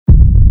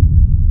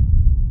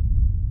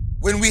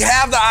When we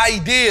have the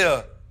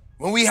idea,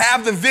 when we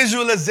have the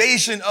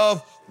visualization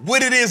of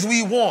what it is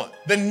we want,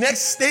 the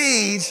next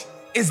stage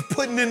is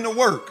putting in the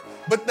work.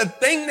 But the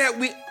thing that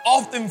we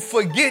often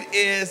forget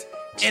is,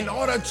 in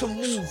order to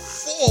move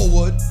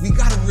forward, we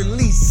gotta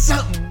release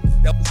something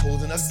that was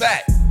holding us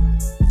back.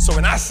 So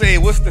when I say,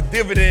 what's the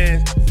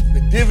dividends?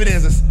 The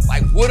dividends is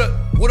like, what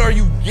are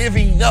you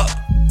giving up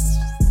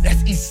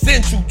that's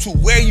essential to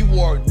where you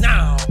are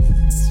now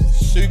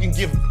so you can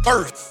give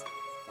birth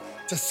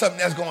to something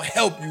that's gonna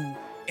help you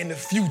in the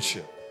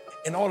future.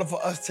 In order for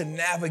us to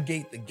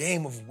navigate the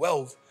game of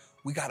wealth,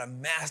 we gotta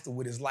master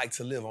what it's like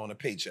to live on a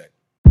paycheck.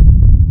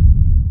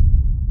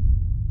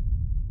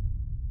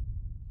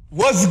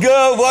 What's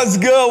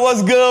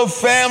good,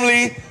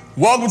 family?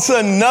 Welcome to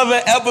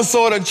another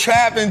episode of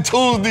Trappin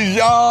Tuesdays,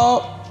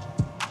 y'all.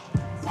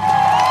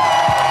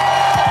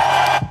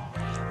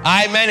 All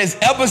right, man, it's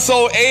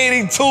episode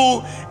 82,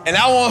 and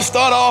I want to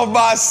start off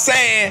by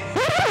saying,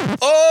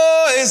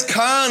 oh, it's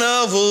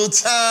carnival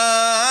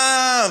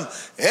time.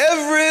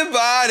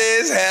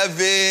 Everybody's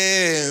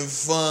having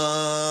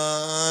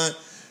fun.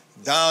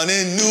 Down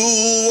in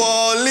New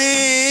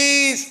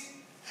Orleans,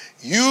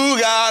 you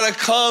gotta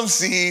come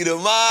see the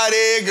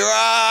Mardi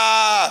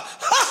Gras.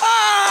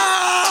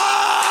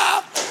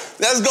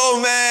 Let's go,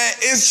 man.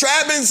 It's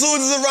Trappin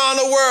Tuesdays around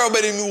the world,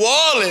 but in New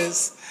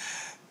Orleans,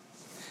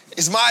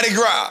 it's Mardi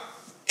Gras,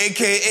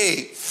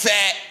 AKA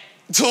Fat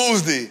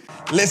Tuesday.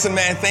 Listen,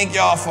 man, thank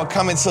y'all for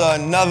coming to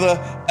another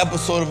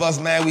episode of us,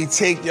 man. We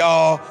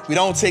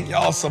don't take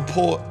y'all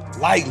support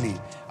lightly.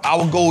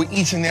 Our goal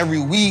each and every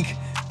week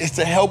is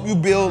to help you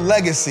build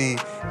legacy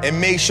and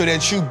make sure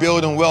that you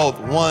building wealth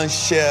one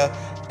share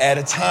at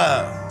a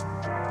time.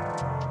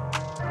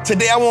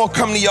 Today I want to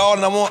come to y'all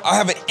and I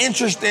have an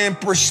interesting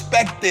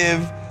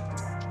perspective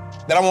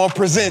that I want to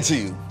present to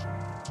you.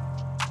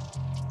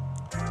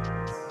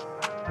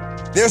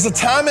 There's a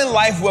time in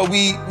life where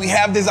we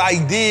have this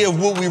idea of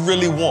what we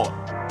really want.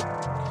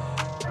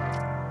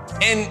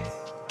 And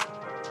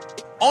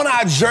on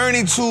our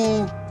journey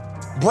to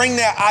bring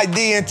that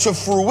idea into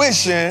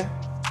fruition,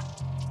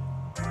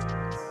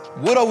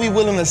 what are we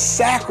willing to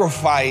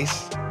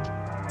sacrifice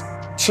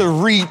to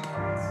reap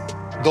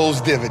those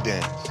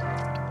dividends?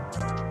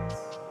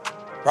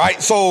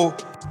 Right? So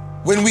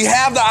when we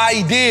have the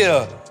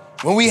idea,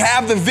 when we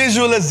have the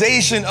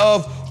visualization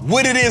of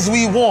what it is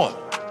we want,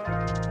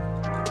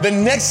 the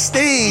next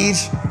stage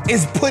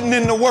is putting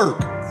in the work.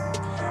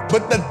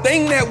 But the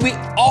thing that we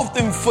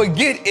often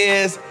forget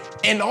is,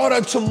 in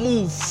order to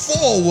move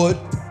forward,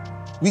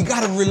 we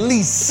gotta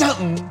release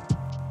something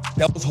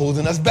that was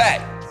holding us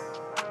back.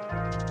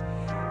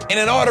 And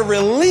in order to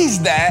release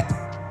that,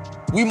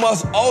 we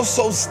must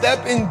also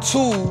step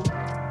into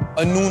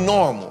a new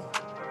normal.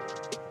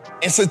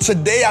 And so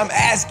today I'm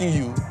asking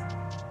you,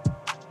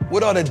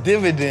 what are the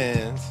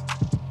dividends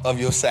of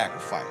your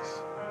sacrifice?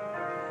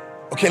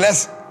 Okay,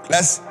 let's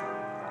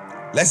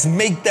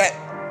make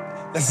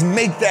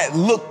that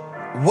look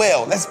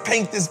well. Let's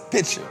paint this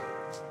picture.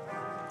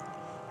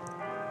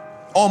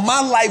 On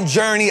my life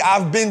journey,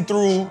 I've been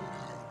through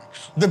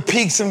the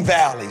peaks and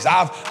valleys.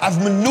 I've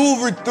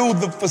maneuvered through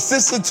the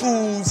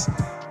vicissitudes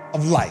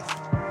of life,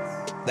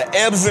 the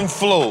ebbs and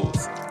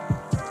flows.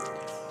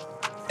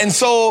 And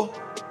so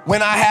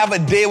when I have a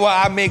day where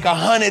I make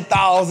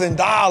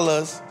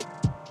 $100,000,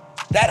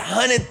 that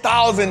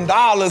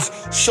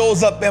 $100,000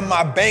 shows up in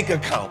my bank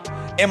account,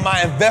 in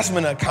my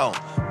investment account.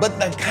 But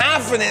the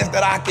confidence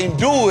that I can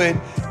do it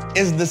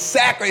is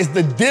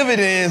the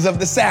dividends of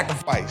the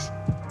sacrifice,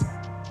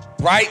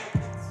 right?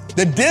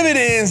 The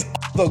dividends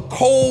of the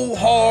cold,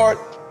 hard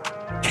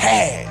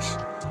cash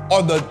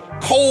or the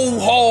cold,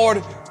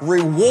 hard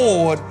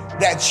reward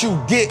that you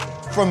get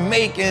from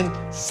making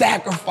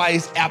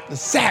sacrifice after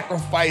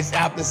sacrifice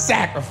after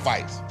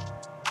sacrifice.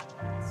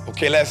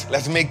 Okay,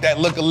 let's make that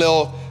look a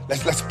little,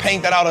 let's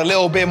paint that out a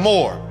little bit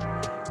more,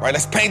 right?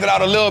 Let's paint it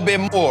out a little bit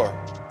more.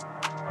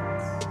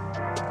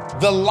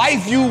 The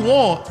life you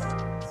want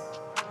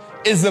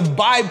is a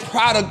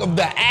byproduct of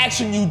the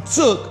action you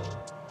took,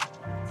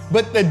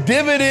 but the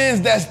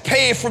dividends that's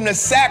paid from the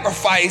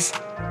sacrifice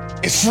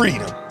is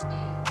freedom,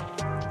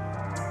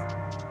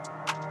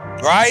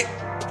 right?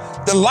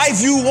 The life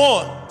you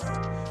want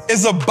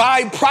is a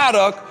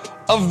byproduct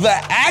of the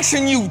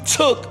action you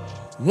took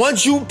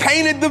once you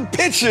painted the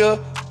picture,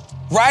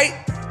 right?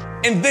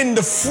 And then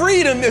the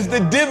freedom is the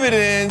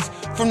dividends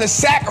from the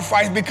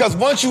sacrifice, because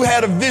once you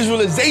had a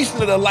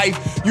visualization of the life,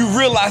 you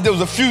realized there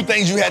was a few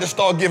things you had to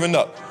start giving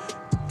up.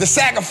 The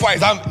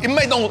sacrifice,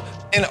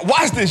 and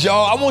watch this,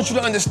 y'all. I want you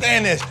to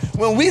understand this.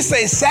 When we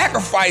say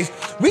sacrifice,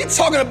 we're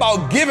talking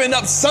about giving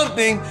up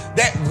something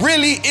that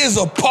really is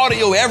a part of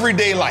your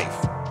everyday life.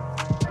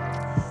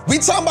 We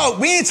ain't talking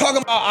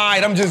about, all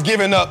right, I'm just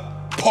giving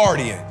up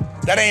partying.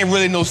 That ain't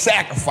really no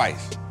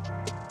sacrifice,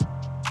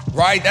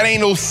 right? That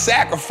ain't no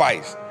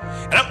sacrifice.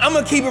 And I'm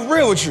gonna keep it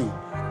real with you.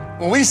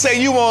 When we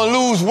say you wanna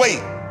lose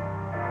weight,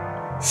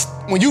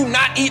 when you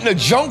not eating a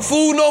junk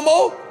food no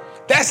more,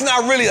 that's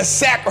not really a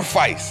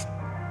sacrifice.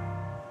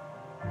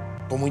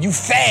 But when you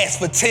fast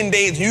for 10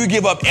 days and you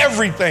give up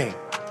everything,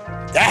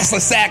 That's a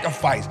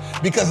sacrifice,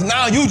 because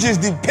now you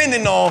just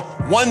depending on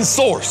one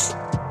source.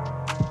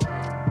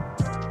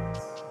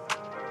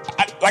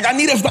 I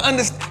need us to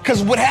understand,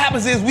 because what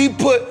happens is we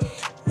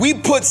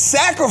put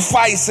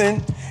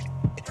sacrificing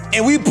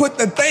and we put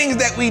the things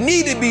that we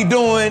need to be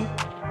doing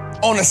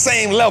on the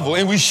same level,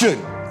 and we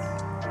shouldn't.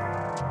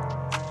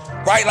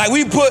 Right? Like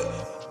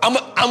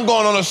I'm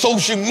going on a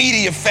social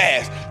media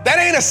fast. That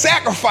ain't a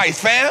sacrifice,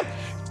 fam.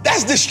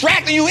 That's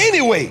distracting you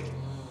anyway.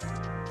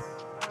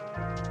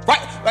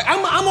 Right? Like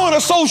I'm on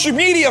a social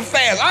media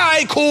fast. All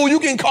right, cool. You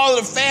can call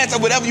it a fast or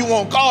whatever you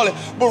want to call it,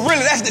 but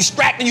really that's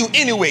distracting you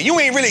anyway. You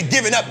ain't really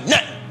giving up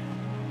nothing.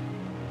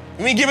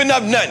 You ain't giving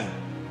up nothing.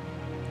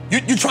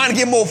 You're trying to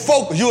get more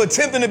focused. You're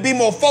attempting to be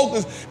more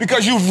focused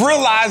because you've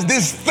realized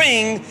this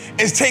thing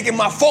is taking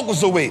my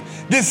focus away.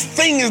 This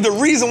thing is the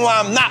reason why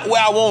I'm not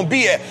where I want to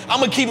be at. I'm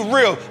going to keep it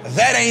real.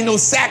 That ain't no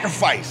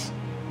sacrifice.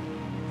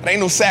 That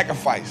ain't no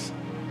sacrifice.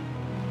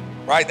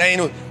 Right? That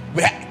ain't no...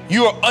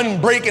 You are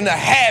unbreaking the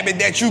habit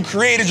that you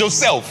created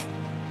yourself.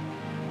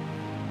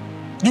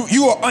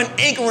 You are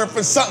unanchoring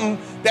for something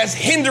that's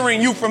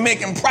hindering you from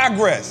making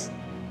progress.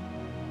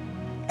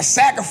 A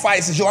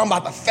sacrifice is, I'm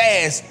about to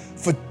fast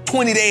for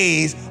 20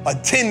 days or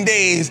 10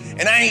 days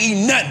and I ain't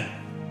eating nothing.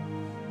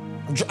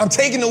 I'm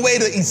taking away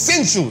the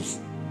essentials.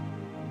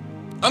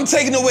 I'm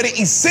taking away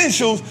the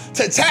essentials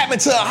to tap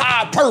into a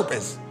higher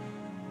purpose.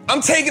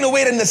 I'm taking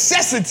away the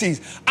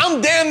necessities.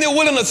 I'm damn near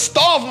willing to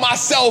starve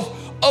myself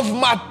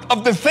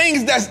of the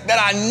things that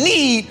I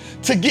need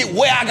to get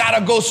where I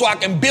gotta go so I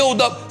can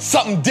build up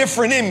something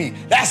different in me.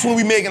 That's when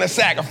we're making a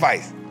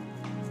sacrifice.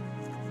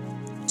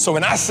 So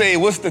when I say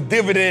what's the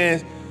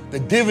dividends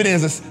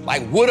is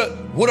like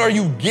what are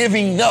you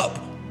giving up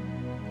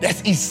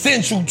that's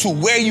essential to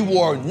where you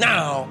are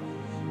now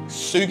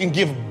so you can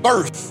give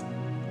birth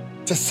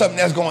to something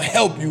that's gonna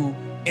help you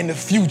in the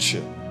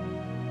future.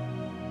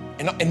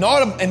 In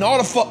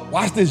order for,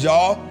 watch this,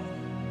 y'all.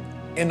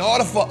 In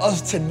order for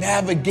us to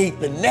navigate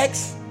the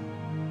next,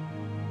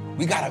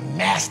 we gotta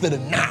master the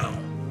now.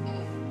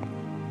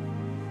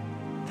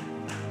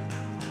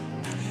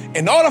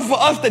 In order for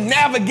us to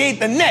navigate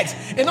the next,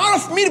 in order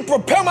for me to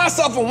prepare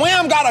myself for where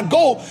I'm gotta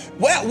go,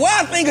 where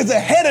I think is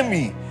ahead of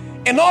me,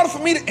 in order for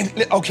me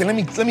to, okay, let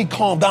me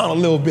calm down a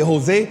little bit,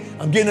 Jose.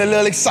 I'm getting a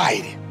little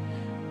excited.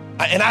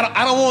 And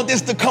I don't want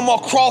this to come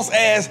across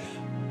as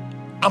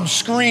I'm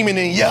screaming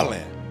and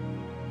yelling.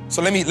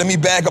 So let me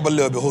back up a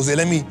little bit, Jose.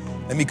 Let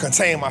me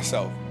contain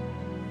myself.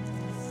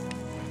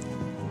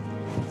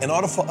 In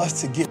order for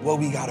us to get where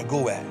we gotta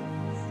go at,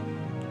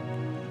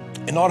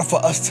 in order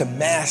for us to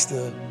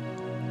master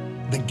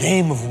the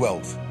game of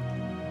wealth,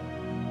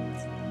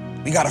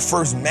 we gotta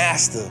first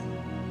master.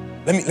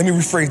 Let me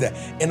rephrase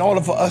that. In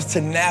order for us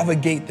to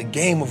navigate the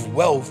game of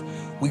wealth,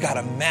 we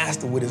gotta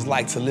master what it's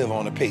like to live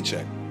on a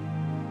paycheck.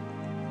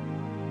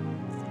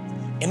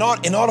 In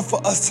order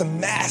for us to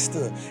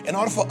master, in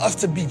order for us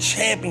to be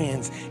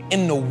champions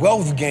in the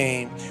wealth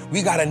game,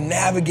 we gotta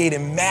navigate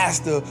and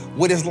master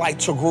what it's like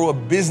to grow a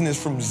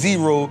business from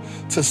zero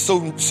to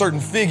certain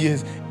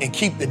figures and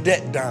keep the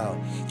debt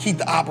down, keep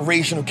the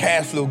operational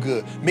cash flow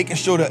good, making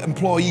sure the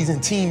employees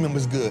and team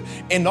members good.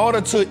 In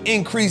order to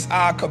increase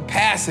our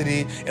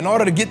capacity, in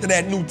order to get to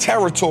that new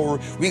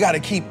territory, we gotta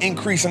keep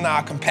increasing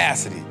our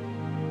capacity.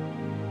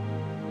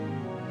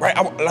 Right?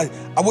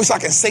 I wish I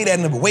could say that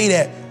in a way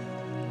that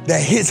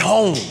hits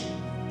home.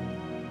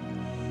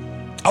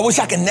 I wish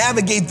I could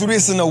navigate through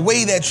this in a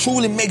way that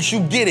truly makes you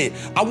get it.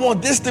 I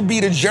want this to be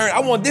the journey. I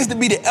want this to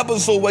be the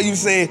episode where you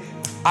say,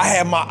 I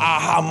had my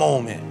aha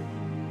moment.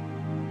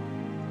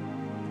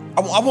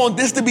 I want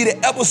this to be the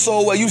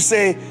episode where you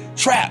say,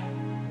 Trap,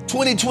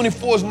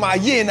 2024 is my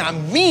year, and I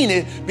mean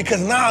it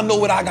because now I know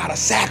what I gotta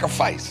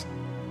sacrifice.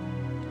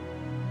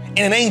 And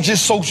it ain't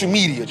just social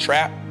media,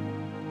 Trap.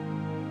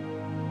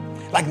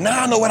 Like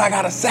now I know what I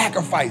gotta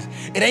sacrifice.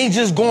 It ain't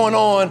just going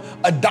on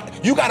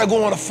you gotta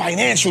go on a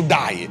financial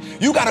diet.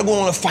 You gotta go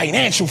on a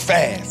financial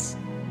fast.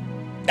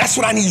 That's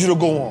what I need you to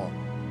go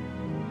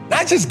on.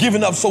 Not just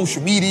giving up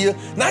social media,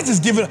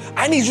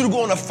 I need you to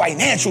go on a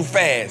financial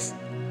fast.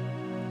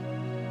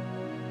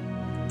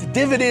 The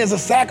dividends of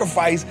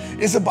sacrifice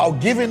is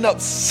about giving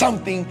up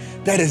something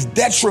that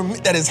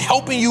is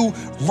helping you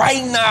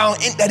right now,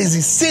 and that is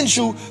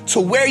essential to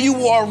where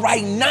you are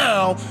right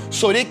now,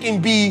 so it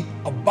can be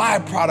a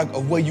byproduct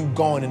of where you're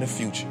going in the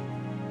future.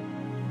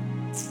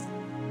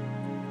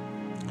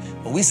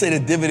 When we say the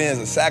dividends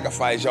of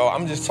sacrifice, y'all,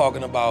 I'm just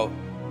talking about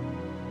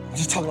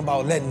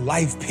letting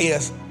life pay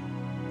us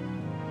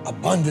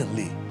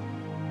abundantly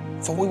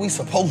for what we're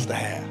supposed to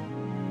have.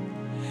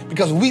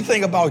 Because when we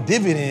think about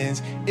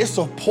dividends, it's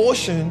a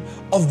portion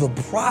of the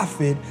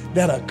profit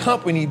that a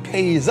company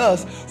pays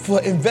us for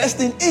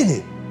investing in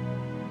it.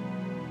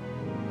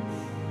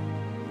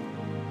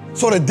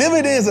 So the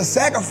dividends of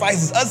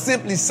sacrifice is us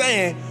simply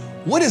saying,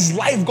 what is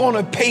life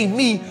gonna pay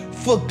me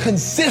for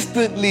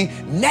consistently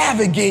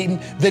navigating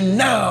the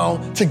now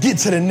to get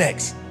to the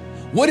next?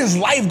 What is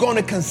life going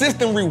to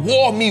consistently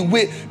reward me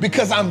with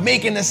because I'm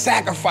making the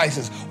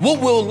sacrifices? What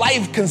will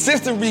life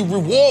consistently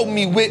reward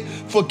me with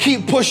for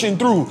keep pushing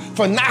through,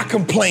 for not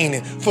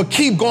complaining, for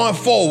keep going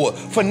forward,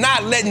 for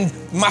not letting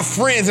my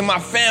friends and my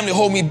family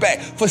hold me back,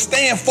 for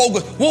staying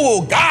focused? What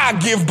will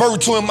God give birth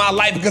to in my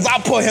life because I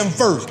put him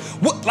first?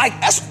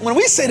 That's when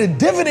we say the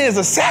dividend is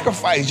a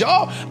sacrifice,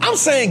 y'all. I'm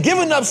saying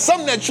giving up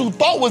something that you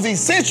thought was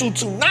essential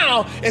to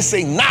now and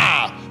say,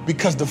 nah,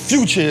 because the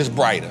future is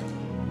brighter.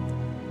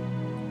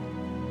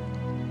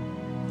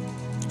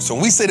 So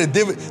when we say the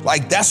dividend,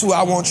 that's who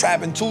I want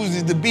Trappin'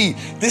 Tuesdays to be.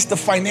 This the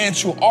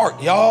financial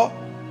art, y'all.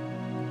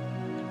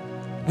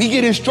 We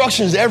get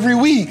instructions every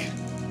week.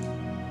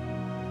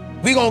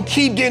 We gonna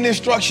keep getting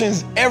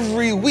instructions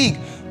every week.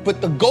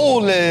 But the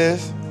goal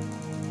is,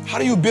 how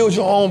do you build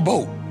your own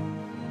boat?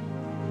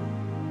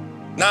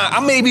 Now,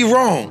 I may be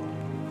wrong.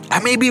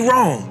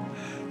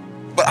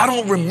 But I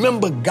don't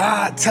remember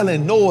God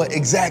telling Noah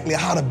exactly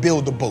how to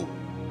build the boat.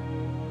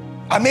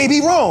 I may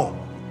be wrong.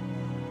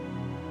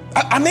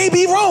 I may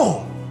be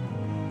wrong.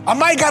 I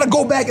might gotta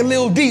go back a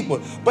little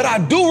deeper. But I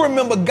do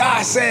remember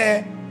God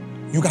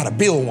saying, you gotta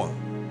build one.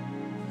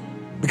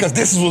 Because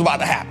this is what's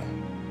about to happen.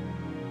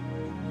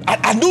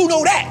 I do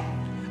know that.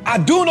 I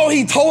do know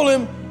he told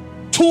him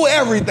to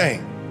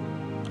everything.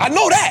 I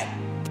know that.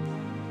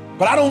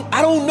 But I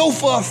don't know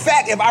for a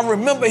fact if I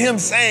remember him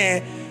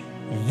saying,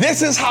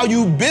 this is how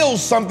you build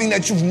something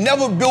that you've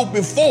never built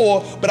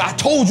before, but I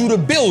told you to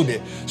build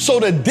it. So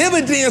the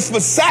dividends for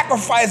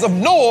sacrifice of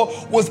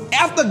Noah was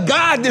after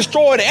God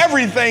destroyed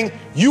everything,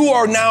 you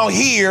are now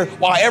here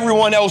while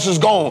everyone else is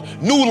gone.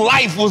 New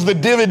life was the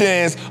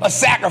dividends of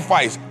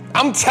sacrifice.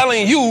 I'm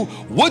telling you,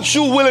 what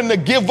you're willing to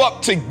give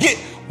up to get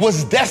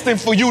was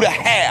destined for you to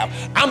have.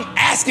 I'm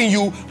asking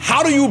you,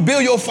 how do you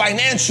build your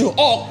financial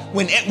ark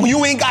when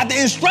you ain't got the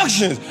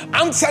instructions?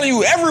 I'm telling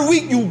you, every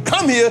week you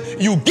come here,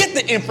 you get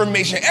the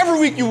information. Every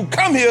week you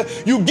come here,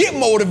 you get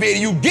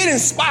motivated, you get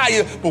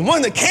inspired. But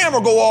when the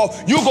camera go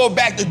off, you go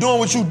back to doing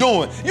what you're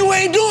doing. You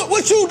ain't doing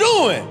what you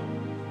doing.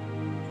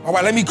 All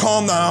right, let me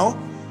calm down.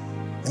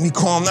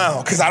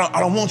 Because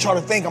I don't want y'all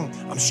to think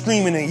I'm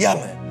screaming and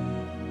yelling.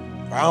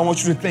 I don't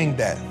want you to think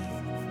that.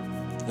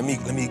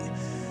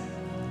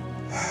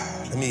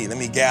 Let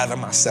me gather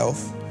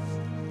myself.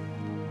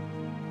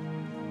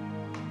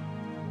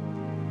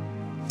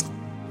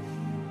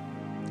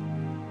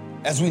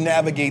 As we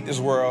navigate this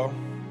world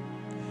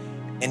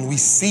and we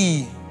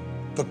see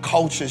the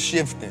culture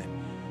shifting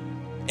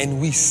and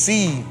we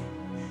see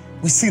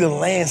the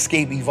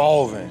landscape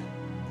evolving,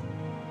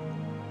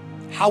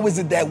 how is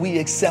it that we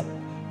accept,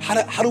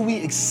 how do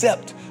we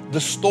accept the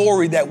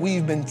story that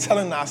we've been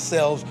telling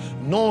ourselves,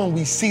 knowing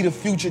we see the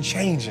future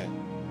changing?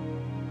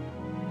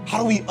 How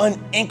do we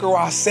unanchor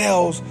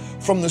ourselves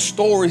from the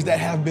stories that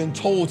have been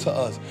told to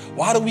us?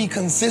 Why do we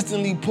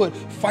consistently put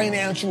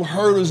financial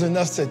hurdles in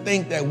us to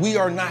think that we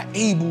are not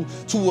able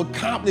to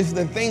accomplish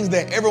the things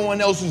that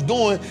everyone else is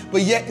doing,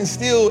 but yet and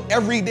still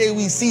every day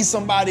we see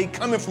somebody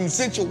coming from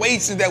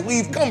situations that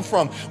we've come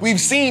from. We've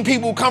seen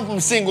people come from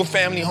single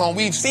family home.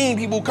 We've seen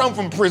people come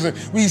from prison.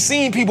 We've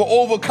seen people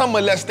overcome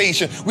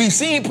molestation. We've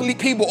seen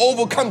people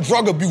overcome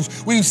drug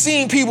abuse. We've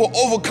seen people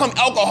overcome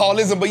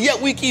alcoholism, but yet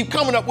we keep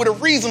coming up with a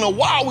reason of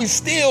why we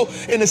still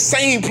in the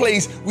same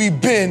place we've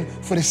been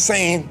for the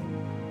same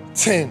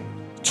 10,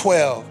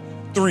 12,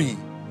 3,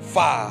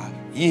 5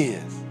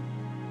 years.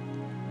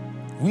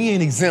 We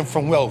ain't exempt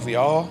from wealth,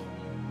 y'all.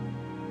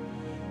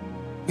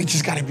 We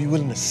just gotta be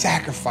willing to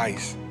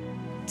sacrifice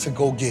to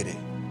go get it.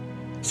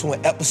 So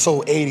in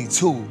episode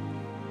 82,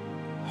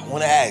 I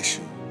wanna ask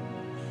you,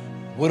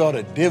 what are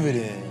the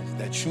dividends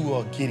that you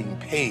are getting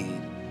paid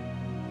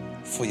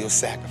for your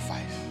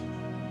sacrifice?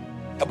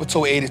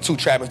 Episode 82,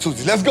 Trappin'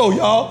 Tuesdays. Let's go,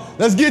 y'all.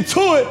 Let's get to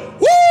it.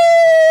 Woo!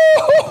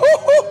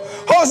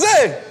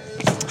 Jose,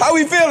 how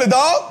we feeling,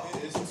 dog?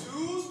 It's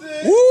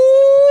Tuesday. Woo!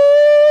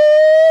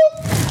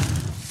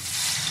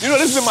 You know,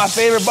 this has been my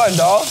favorite button,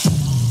 dog.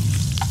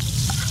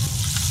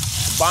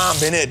 Bomb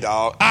been it,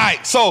 dog. All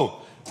right,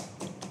 so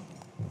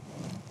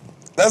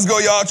let's go,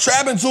 y'all.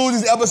 Trappin'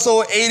 Tuesdays,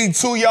 episode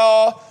 82,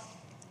 y'all.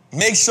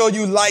 Make sure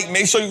you like,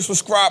 make sure you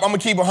subscribe. I'm gonna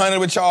keep 100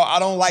 with y'all. I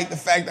don't like the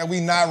fact that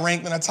we not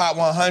ranked in the top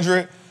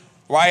 100.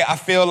 Right? I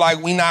feel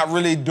like we not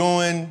really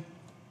doing,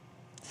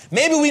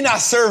 maybe we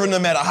not serving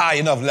them at a high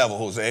enough level,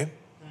 Jose.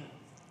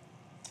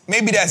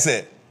 Maybe that's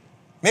it.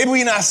 Maybe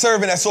we not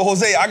serving that. So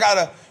Jose,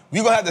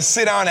 we're gonna have to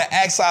sit down and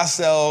ask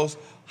ourselves,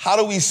 how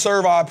do we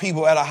serve our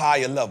people at a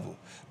higher level?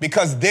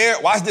 Because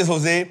watch this,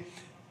 Jose,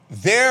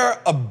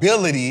 their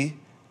ability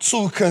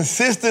to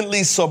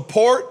consistently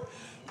support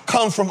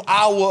comes from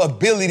our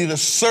ability to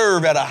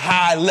serve at a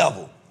high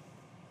level.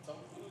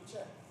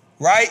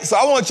 Right? So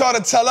I want y'all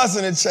to tell us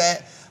in the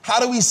chat, how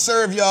do we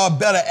serve y'all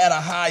better at a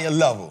higher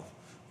level,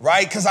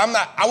 right? Because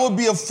I would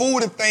be a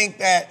fool to think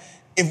that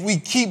if we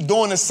keep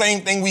doing the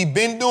same thing we've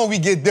been doing, we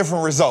get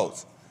different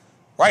results,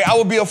 right? I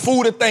would be a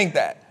fool to think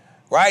that,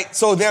 right?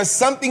 So there's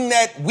something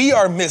that we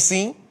are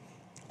missing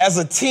as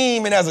a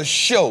team and as a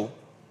show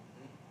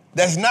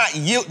that's not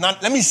you. Now,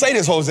 let me say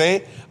this,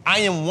 Jose. I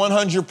am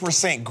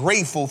 100%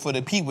 grateful for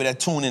the people that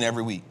tune in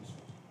every week.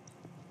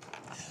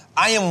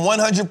 I am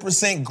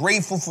 100%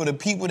 grateful for the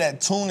people that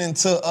tune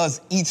into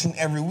us each and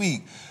every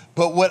week.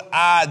 But what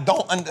I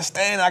don't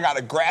understand, I got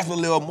to grasp a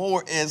little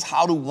more, is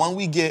how do, one,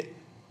 we get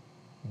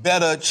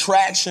better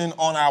traction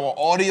on our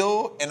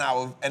audio and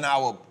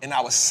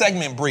our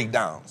segment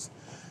breakdowns.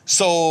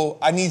 So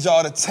I need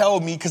y'all to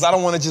tell me, because I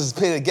don't want to just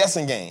play the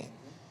guessing game,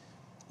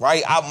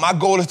 right? My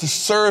goal is to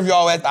serve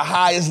y'all at the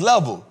highest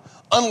level.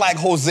 Unlike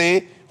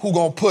Jose, who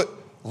gonna put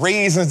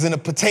raisins in a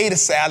potato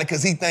salad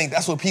because he think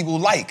that's what people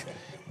like.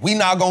 We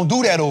not gonna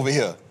do that over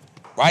here,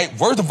 right?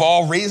 First of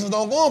all, raisins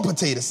don't go on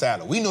potato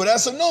salad. We know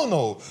that's a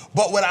no-no.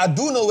 But what I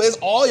do know is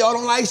all y'all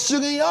don't like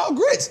sugar in y'all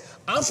grits.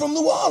 I'm from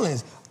New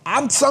Orleans.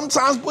 I'm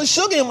sometimes put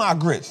sugar in my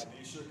grits.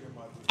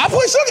 I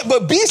put sugar,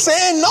 but B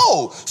saying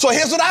no. So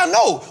here's what I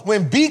know.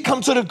 When B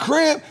come to the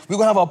crib, we're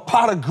gonna have a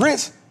pot of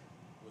grits.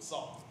 With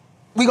salt.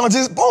 We're gonna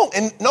just, boom,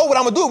 and know what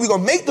I'm gonna do. We're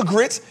gonna make the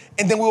grits,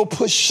 and then we'll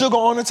put sugar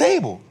on the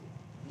table.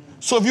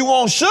 So if you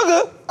want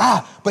sugar,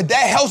 but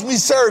that helps me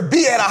serve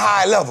B at a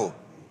high level.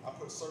 I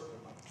put syrup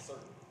in my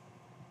syrup.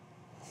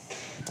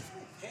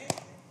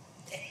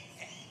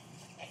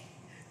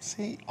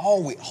 See,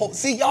 always,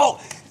 see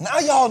y'all, now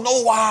y'all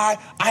know why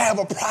I have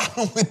a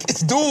problem with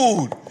this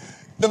dude.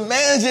 The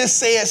man just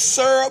said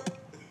syrup.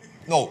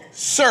 No,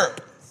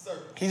 syrup.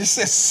 He just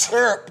said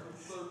syrup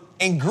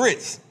and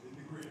grits.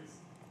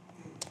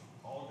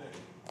 All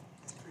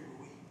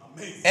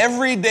day.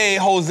 Every day,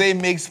 Jose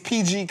makes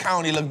PG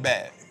County look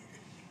bad.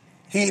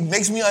 He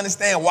makes me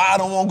understand why I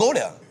don't want to go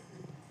there.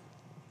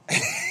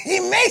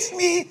 He makes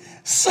me,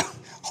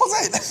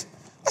 Jose, let's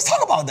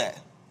talk about that.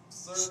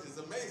 Syrup is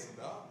amazing,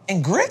 dog.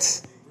 And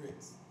grits? And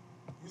grits.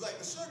 You like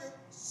the sugar?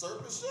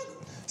 Syrup is sugar.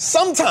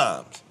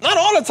 Sometimes. Not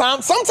all the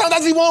time. Sometimes I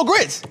just want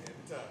grits.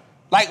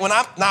 Like when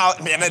I'm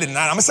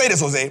gonna say this,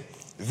 Jose.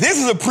 This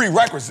is a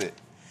prerequisite.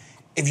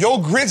 If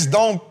your grits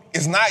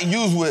is not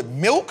used with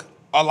milk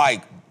or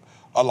like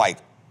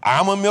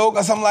almond milk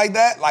or something like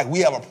that, like we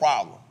have a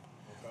problem.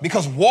 Okay.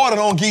 Because water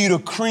don't give you the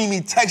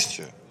creamy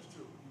texture. That's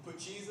true. You put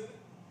cheese in it?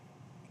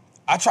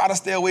 I try to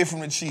stay away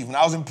from the cheese. When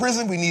I was in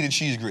prison, we needed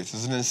cheese grits.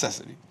 It's a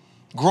necessity.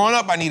 Growing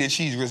up, I needed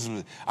cheese grits.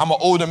 I'm an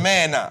older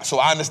man now, so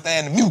I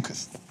understand the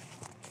mucus.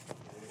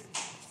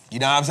 You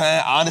know what I'm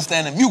saying? I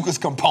understand the mucus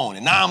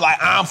component. Now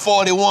I'm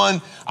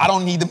 41. I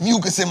don't need the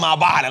mucus in my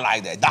body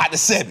like that. Dr.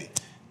 Sebi.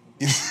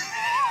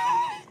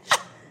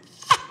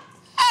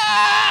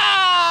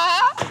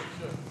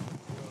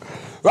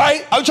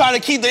 Right? I'm trying to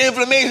keep the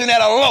inflammation at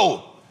a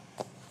low.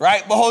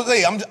 Right? But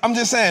Jose, I'm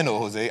just saying though,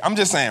 Jose. I'm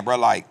just saying, bro,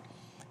 like,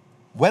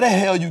 where the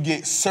hell you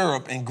get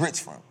syrup and grits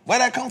from? Where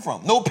that come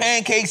from? No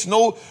pancakes,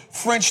 no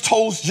French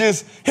toast,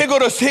 just here go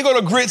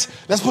the grits,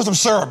 let's put some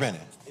syrup in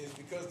it. It's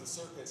because the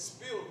syrup had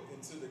spilled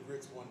into the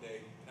grits one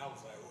day, and I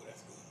was like, oh,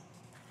 that's good.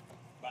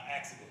 By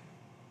accident.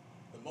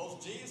 The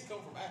most G's come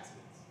from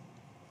accidents.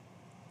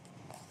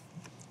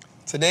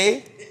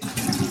 Today,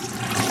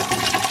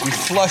 we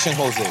flushing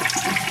Jose.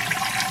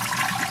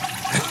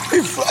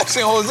 We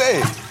flushing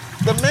Jose.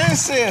 The man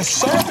said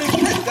syrup and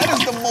grits. That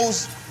is the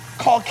most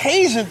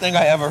Caucasian thing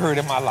I ever heard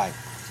in my life.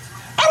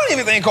 I don't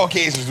even think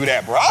Caucasians do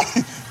that, bro.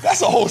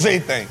 That's a Jose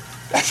thing.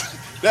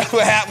 That's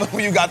what happens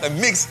when you got the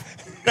mixed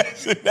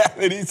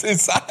nationalities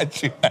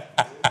inside you. All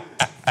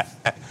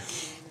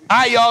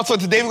right, y'all. So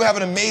today we're going to have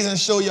an amazing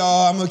show,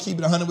 y'all. I'm going to keep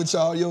it 100 with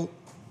y'all, yo.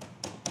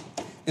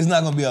 It's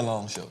not going to be a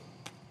long show.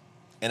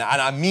 And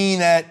I mean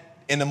that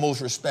in the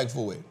most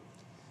respectful way.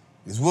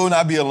 This will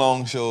not be a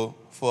long show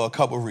for a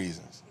couple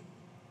reasons.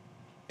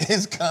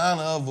 It's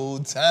carnival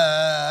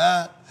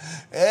time.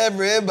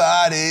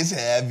 Everybody's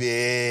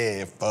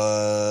having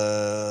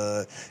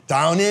fun.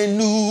 Down in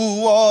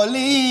New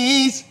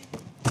Orleans,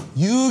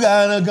 you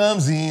gotta come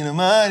see the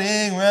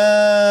Mardi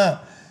Gras.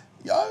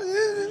 Y'all,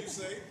 Can you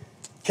sing?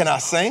 Can I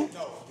sing?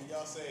 No. Do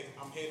y'all say,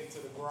 I'm headed to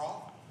the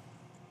Gras?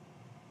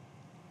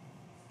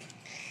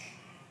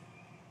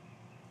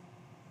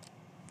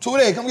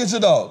 Today, come get your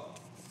dog.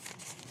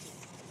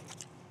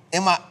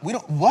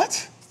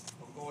 What?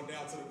 I'm going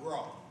down to the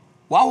Gras.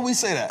 Why would we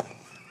say that?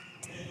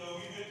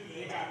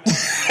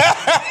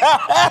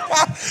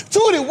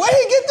 Tootie,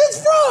 where he get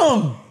this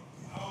from?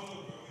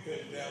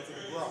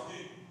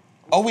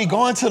 Are we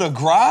going to the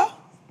Gras?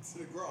 To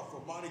the Gras,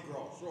 for Mardi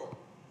Gras, sure.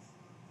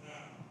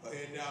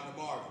 Heading down to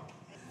Mardi.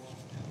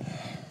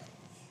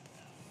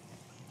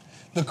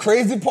 The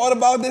crazy part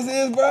about this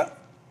is, bro,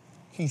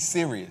 he's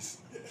serious.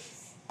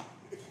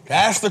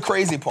 That's the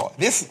crazy part.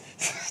 This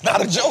is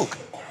not a joke.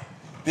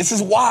 This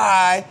is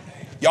why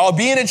y'all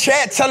be in the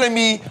chat telling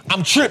me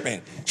I'm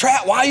tripping.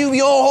 Trap, why you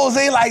be on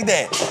Jose like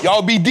that?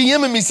 Y'all be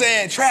DMing me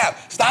saying, Trap,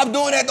 stop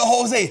doing that to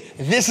Jose.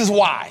 This is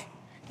why.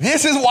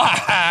 This is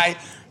why.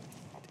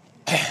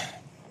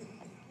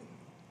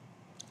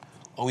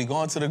 Are we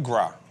going to the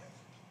Gras?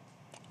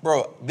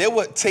 Bro, they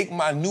would take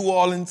my New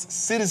Orleans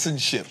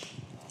citizenship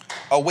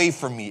away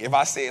from me if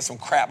I said some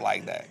crap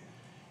like that.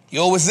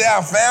 Yo, what's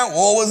up, fam?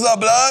 Whoa, what's up,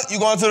 blood? You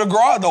going to the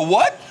Gras? The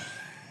what?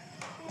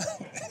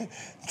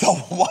 The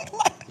what?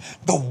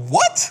 The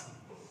what?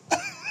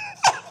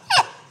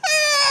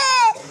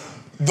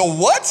 The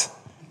what?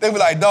 They be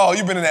like, dog,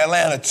 you been in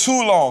Atlanta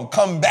too long.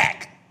 Come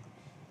back.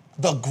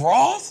 The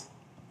Gross?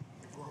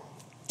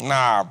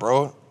 Nah,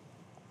 bro.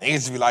 They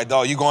used to be like,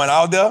 dog, you going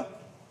out there?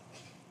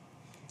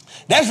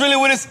 That's really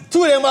what it's,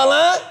 two of them my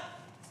line.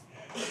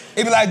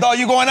 They be like, dog,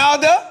 you going out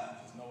there?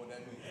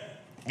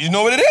 You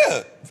know what it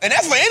is. And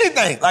that's for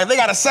anything. Like, they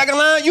got a second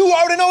line, you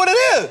already know what it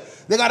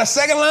is. They got a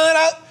second line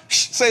out,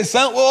 say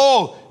something,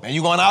 whoa, man,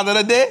 you going out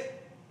there today?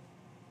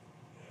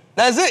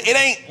 That's it. It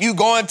ain't you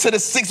going to the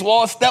 6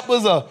 wall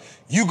steppers or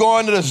you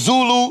going to the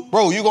Zulu.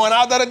 Bro, you going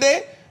out there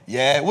today?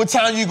 Yeah. What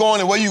time you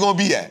going and where you going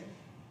to be at?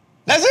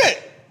 That's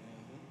it.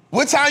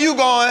 What time you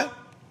going?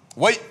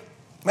 Wait,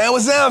 man,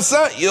 what's up,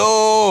 son?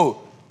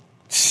 Yo,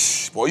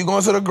 boy, you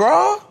going to the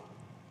garage?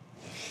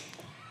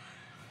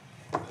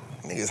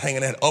 Niggas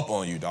hanging that up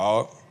on you,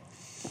 dog.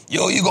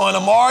 Yo, you going to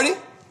Marty? You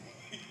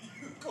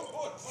going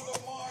to the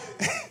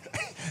Marty?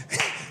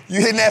 You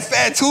hitting that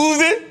Fat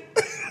Tuesday?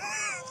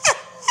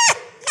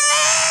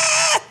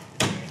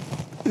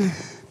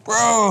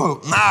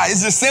 Bro, nah,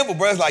 it's just simple,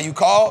 bro. It's like you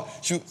call,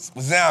 shoot,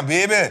 what's down,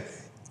 baby?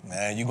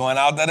 Man, you going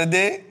out there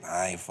today?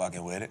 I ain't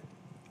fucking with it.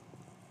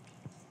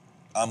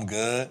 I'm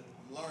good.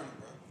 I'm learning,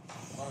 bro.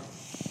 I'm learning.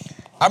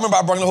 I remember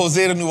I brought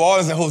Jose to New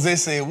Orleans and Jose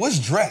said, what's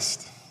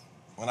dressed?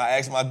 When I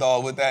asked my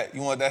dog, what that,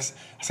 you want that?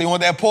 I said, you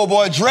want that poor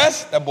boy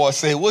dress? That boy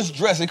said, what's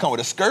dressed? It come with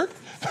a skirt?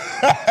 In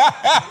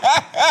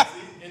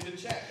the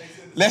chat, they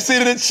said. Let's see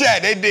it in the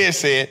chat. They did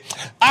say it.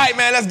 All right,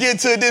 man, let's get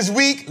to it this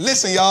week.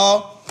 Listen,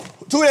 y'all.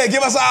 Today,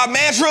 give us our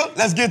mantra.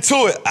 Let's get to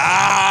it.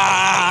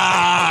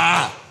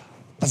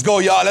 Let's go,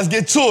 y'all. Let's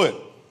get to it.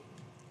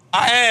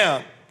 I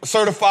am a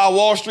certified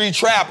Wall Street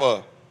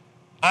trapper.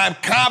 I am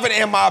confident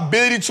in my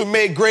ability to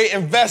make great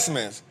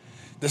investments.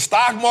 The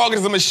stock market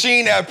is a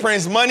machine that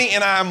prints money,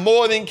 and I am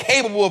more than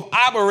capable of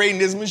operating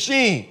this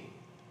machine.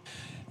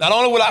 Not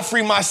only will I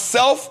free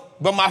myself,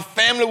 but my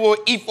family will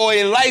eat for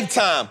a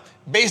lifetime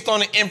based on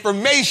the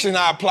information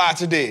I apply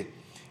today.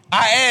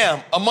 I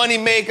am a money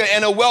maker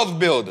and a wealth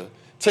builder.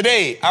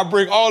 Today, I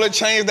bring all the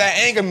change that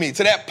anger me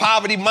to that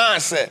poverty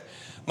mindset.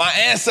 My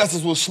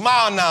ancestors will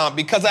smile now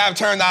because I have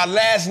turned our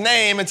last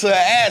name into an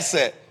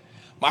asset.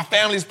 My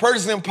family's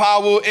purchasing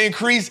power will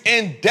increase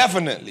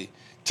indefinitely.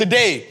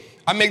 Today,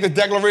 I make the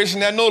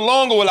declaration that no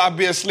longer will I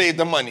be a slave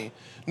to money.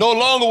 No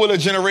longer will a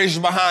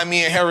generation behind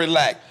me inherit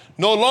lack.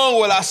 No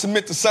longer will I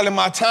submit to selling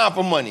my time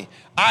for money.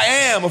 I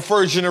am a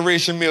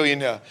first-generation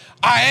millionaire.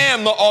 I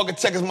am the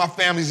architect of my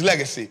family's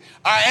legacy.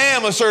 I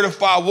am a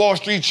certified Wall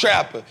Street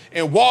trapper.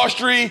 And Wall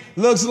Street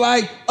looks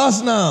like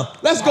us now.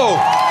 Let's go.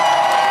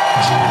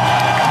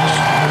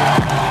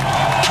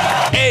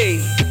 Hey,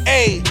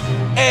 hey,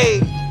 hey,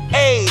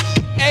 hey,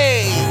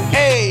 hey,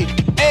 hey,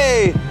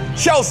 hey.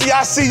 Chelsea,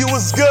 I see you.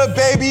 What's good,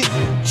 baby?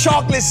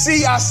 Chocolate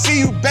C, I see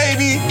you,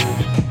 baby.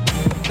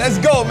 Let's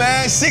go,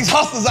 man. 6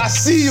 Hustlers, I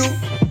see you.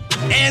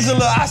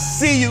 Angela, I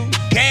see you.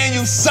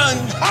 Daniel, son,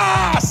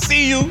 I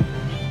see you.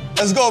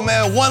 Let's go,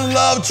 man. One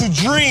Love to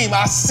Dream,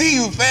 I see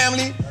you,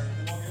 family.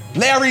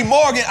 Larry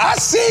Morgan, I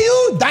see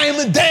you.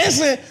 Diamond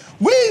Dancing,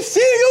 we see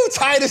you.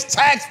 Titus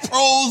Tax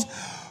Pros,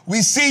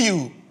 we see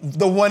you.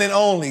 The one and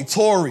only,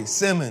 Tori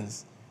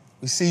Simmons,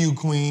 we see you,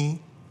 Queen.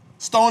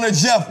 Stoner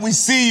Jeff, we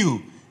see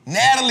you.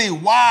 Natalie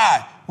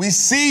Y, we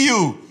see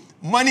you.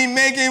 Money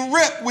Making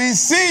Rip, we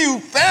see you,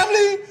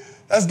 family.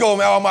 Let's go,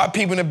 man. All my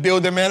people in the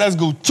building, man. Let's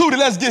go. Tootie,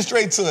 let's get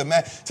straight to it,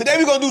 man. Today,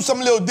 we're going to do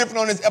something a little different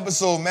on this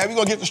episode, man. We're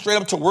going to get straight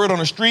up to word on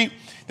the street.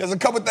 There's a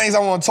couple things I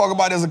want to talk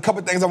about. There's a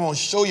couple things I want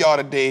to show y'all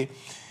today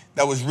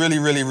that was really,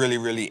 really, really,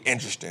 really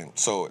interesting.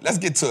 So let's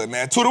get to it,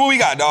 man. Tootie, what we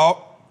got,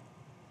 dog?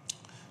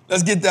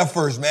 Let's get that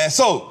first, man.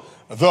 So,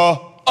 the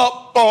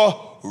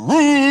upper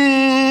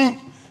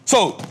room.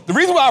 So, the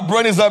reason why I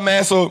brought this up,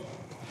 man, so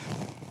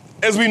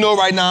as we know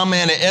right now,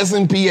 man, the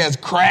S&P has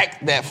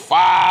cracked that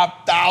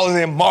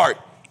 5,000 mark.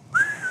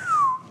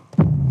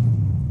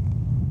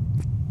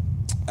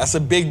 That's a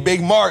big,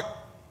 big mark.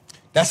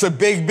 That's a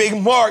big, big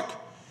mark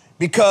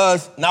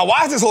because, now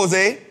watch this,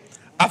 Jose.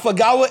 I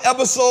forgot what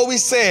episode we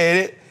said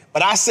it,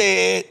 but I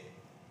said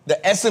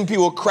the S&P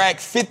will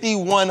crack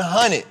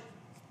 5,100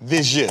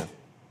 this year.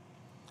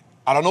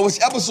 I don't know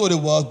which episode it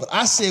was, but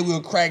I said we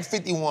would crack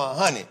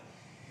 5,100.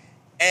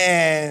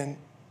 And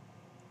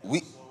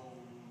we...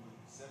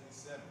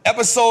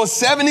 Episode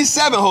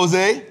 77,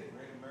 Jose.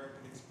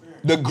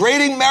 The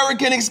Great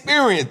American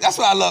Experience. That's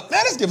what I love. Man,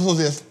 let's give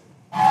Jose this.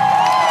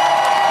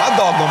 My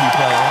dog don't be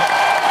playing.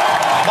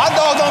 My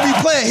dog don't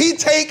be playing. He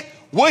take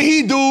what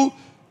he do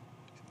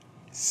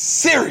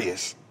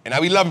serious. And I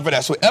be loving for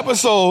that. So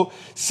episode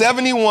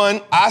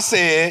 71, I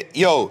said,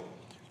 yo,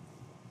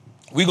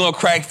 we gonna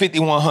crack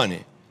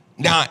 5,100.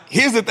 Now,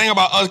 here's the thing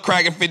about us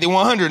cracking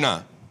 5,100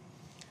 now.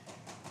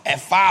 At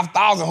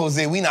 5,000,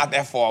 Jose, we not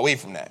that far away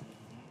from that.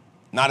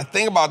 Now, the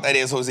thing about that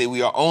is, Jose,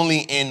 we are only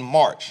in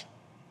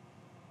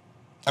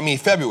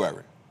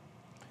February.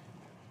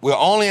 We're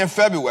only in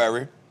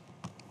February,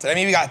 so that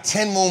means we got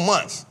 10 more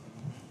months.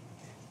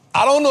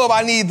 I don't know if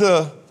I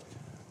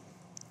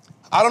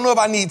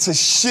need to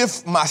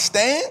shift my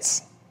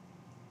stance,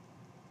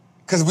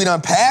 because we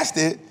done passed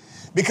it,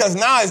 because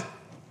now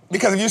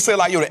Because if you say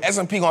like, yo, the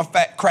S&P gonna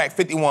crack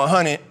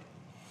 5,100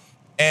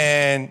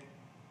 and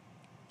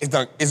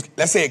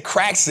let's say it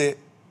cracks it,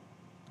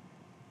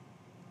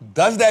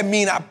 does that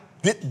mean I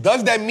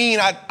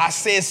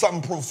said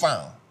something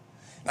profound?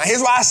 Now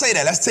here's why I say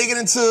that. Let's take it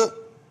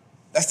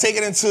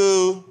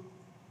into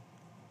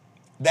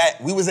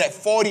that we was at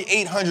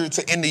 4,800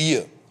 to end the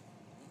year.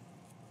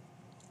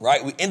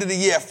 Right? We ended the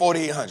year at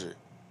 4,800.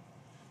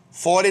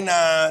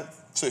 49,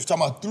 so if you're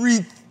talking about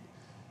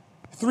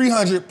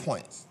 300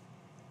 points.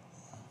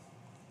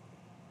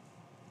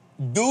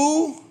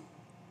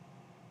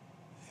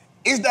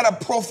 Is that a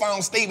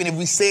profound statement if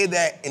we say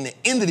that in the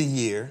end of the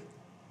year,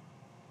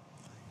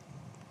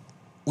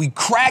 we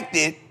cracked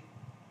it,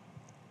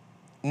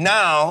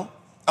 now,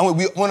 and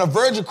we're on the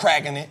verge of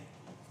cracking it,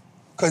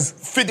 because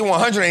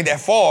 5,100 ain't that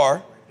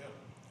far.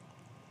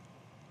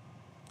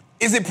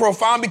 Is it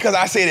profound because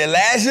I said it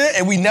last year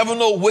and we never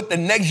know what the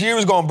next year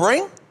is going to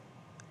bring?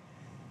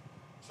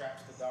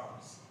 Traps the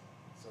dollars.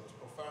 So it's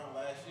profound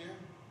last year.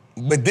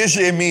 But this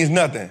year means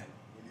nothing.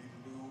 We need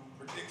a new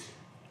prediction.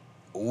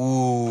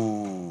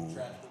 Ooh.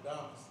 Traps the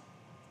dollars.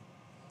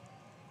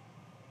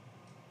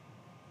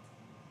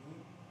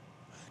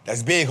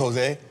 That's big,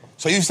 Jose.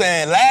 So you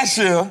saying last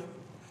year,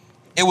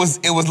 it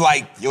was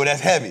like, yo,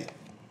 that's heavy.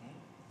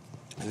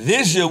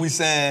 This year we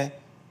saying,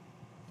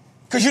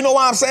 because you know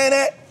why I'm saying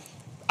that?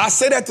 I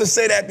say that to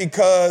say that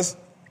because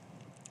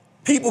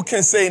people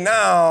can say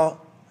now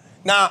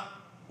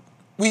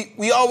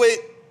we always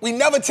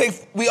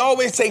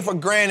take for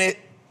granted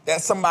that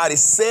somebody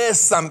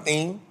says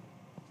something,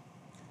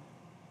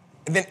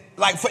 and then,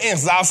 like for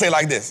instance, I'll say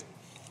like this.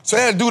 So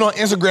I had a dude on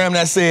Instagram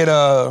that said,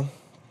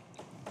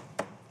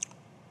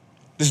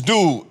 this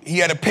dude, he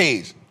had a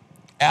page.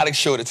 Alex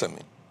showed it to me.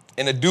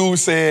 And the dude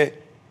said,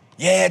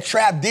 yeah,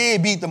 Trap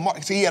did beat the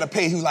market. So he had a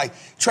page. He was like,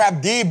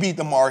 Trap did beat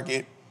the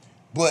market,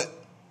 but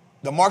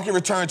the market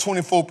returned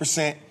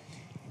 24%.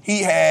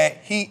 He had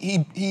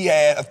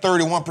a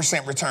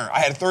 31% return.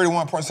 I had a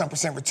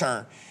 31%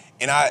 return.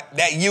 And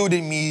that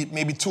yielded me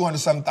maybe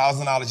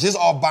 $207,000 just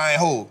off buying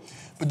hold.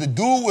 But the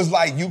dude was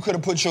like, you could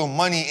have put your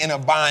money in a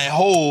buy and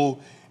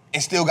hold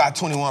and still got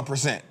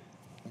 21%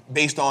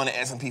 based on the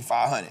S&P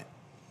 500,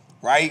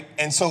 right?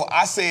 And so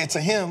I said to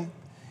him,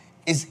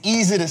 it's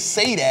easy to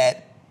say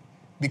that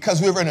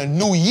because we're in a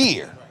new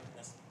year. Right.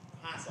 That's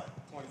hindsight.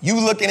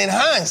 You looking in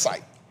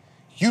hindsight.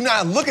 You're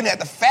not looking at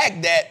the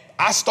fact that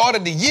I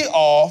started the year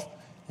off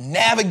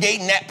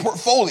navigating that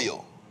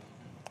portfolio.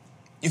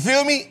 You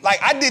feel me? Like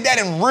I did that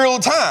in real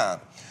time.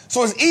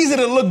 So it's easy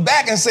to look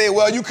back and say,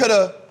 well, you could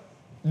have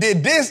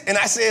did this. And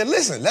I said,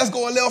 listen, let's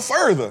go a little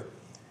further.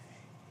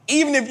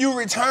 Even if you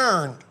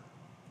returned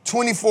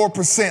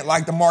 24%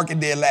 like the market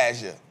did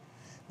last year,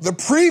 the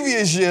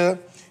previous year,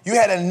 you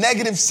had a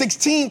negative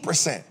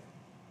 16%.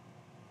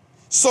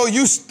 So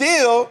you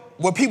still,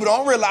 what people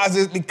don't realize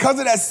is because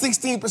of that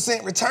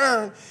 16%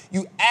 return,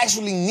 you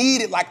actually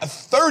needed like a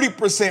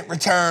 30%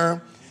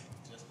 return.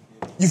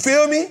 You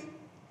feel me?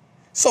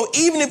 So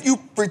even if you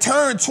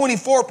returned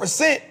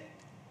 24%,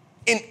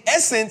 in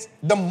essence,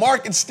 the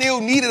market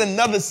still needed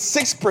another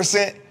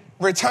 6%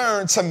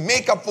 return to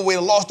make up for what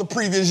it lost the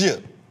previous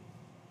year.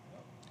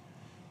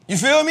 You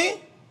feel me?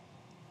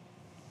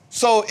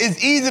 So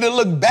it's easy to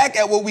look back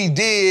at what we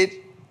did.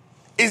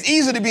 It's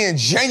easy to be in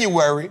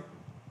January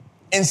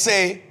and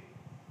say,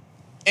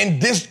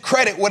 and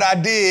discredit what I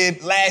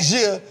did last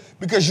year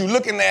because you're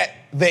looking at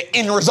the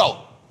end result.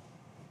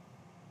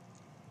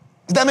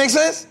 Does that make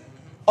sense?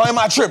 Or am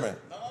I tripping?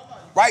 No.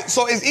 Right?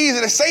 So it's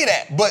easy to say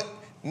that, but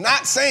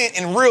not saying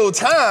in real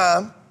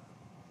time,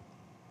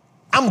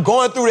 I'm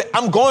going through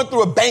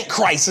a bank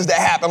crisis that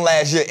happened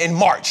last year in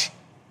March.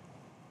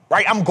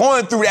 Right? I'm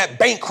going through that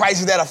bank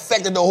crisis that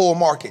affected the whole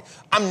market.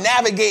 I'm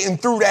navigating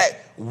through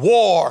that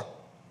war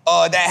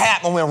that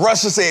happened when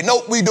Russia said,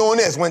 nope, we doing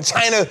this. When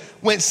China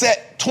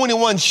set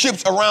 21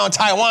 ships around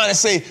Taiwan and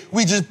say,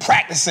 we just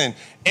practicing,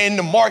 and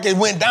the market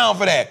went down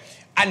for that.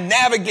 I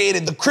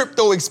navigated the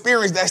crypto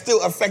experience that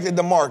still affected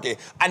the market.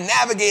 I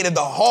navigated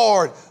the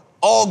hard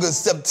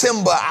August,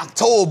 September,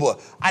 October.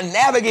 I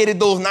navigated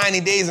those 90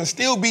 days and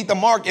still beat the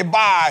market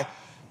by,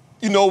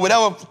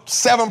 whatever,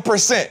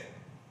 7%,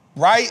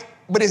 right?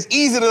 But it's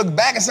easy to look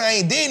back and say, I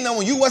ain't did nothing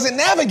when you wasn't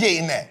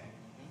navigating that.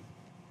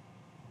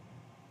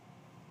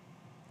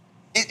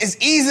 It's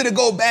easy to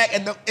go back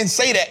and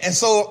say that. And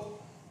so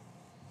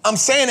I'm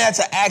saying that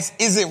to ask,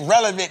 is it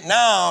relevant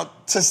now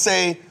to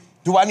say,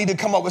 do I need to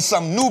come up with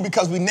something new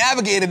because we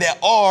navigated that?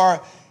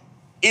 Or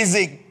is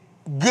it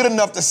good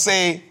enough to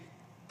say,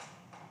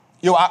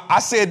 I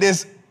said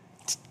this,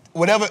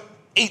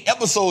 8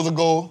 episodes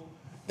ago,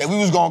 that we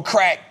was going to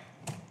crack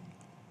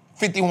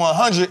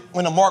 5,100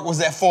 when the market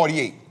was at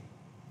 48.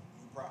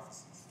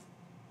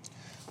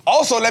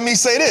 Also, let me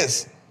say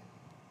this.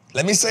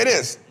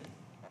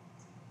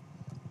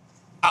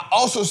 I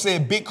also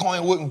said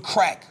Bitcoin wouldn't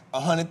crack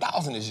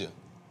 100,000 this year.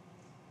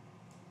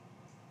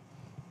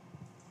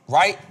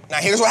 Right? Now,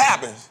 here's what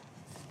happens.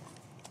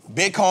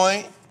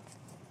 Bitcoin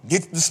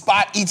gets the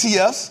spot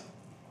ETFs.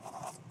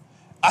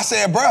 I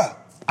said, bruh,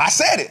 I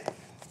said it.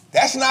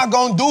 That's not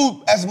gonna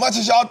do as much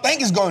as y'all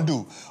think it's gonna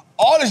do.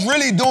 All it's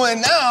really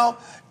doing now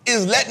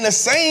is letting the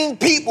same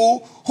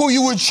people who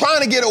you were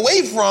trying to get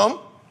away from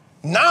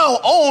now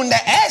own the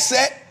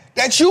asset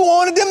that you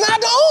wanted them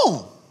not to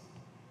own.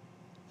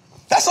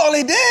 That's all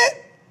they did.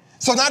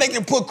 So now they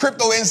can put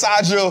crypto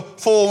inside your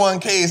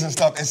 401ks and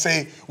stuff and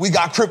say, we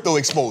got crypto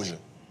exposure.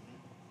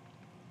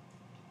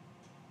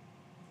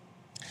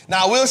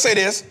 Now, I will say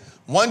this.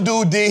 One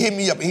dude did hit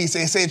me up and he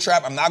said,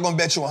 Trap, I'm not going to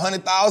bet you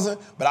 100,000,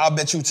 but I'll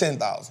bet you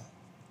 10,000.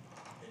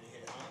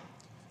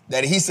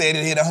 That he said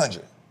it hit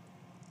 100.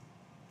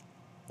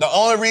 The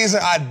only reason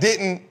I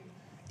didn't,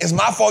 it's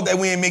my fault that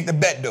we didn't make the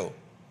bet though.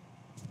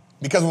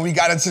 Because when we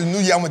got into the new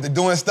year, I went to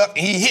doing stuff and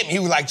he hit me. He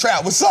was like,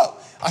 Trap, what's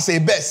up? I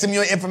said, bet, send me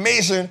your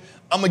information.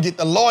 I'm going to get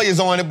the lawyers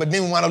on it, but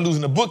then we wound up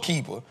losing the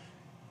bookkeeper.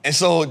 And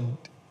so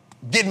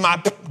getting my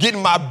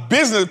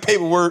business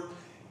paperwork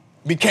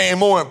became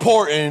more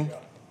important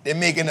than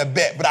making a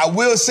bet. But I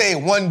will say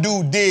one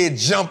dude did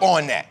jump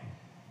on that.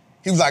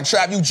 He was like,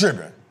 Trap, you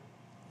tripping.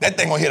 That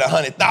thing gonna hit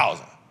 100,000.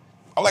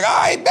 I was like, all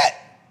right,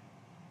 bet.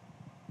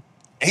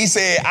 And he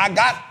said, I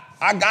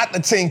got the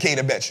 10K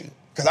to bet you,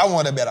 because I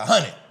wanted to bet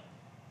 100.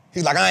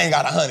 He's like, I ain't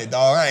got 100,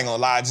 dog. I ain't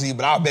gonna lie to you,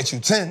 but I'll bet you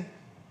 10.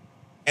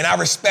 And I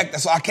respect that,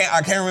 so I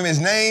can't remember his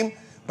name,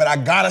 but I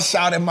gotta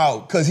shout him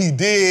out, because he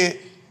did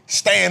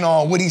stand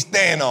on what he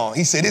stand on.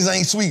 He said, this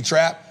ain't sweet,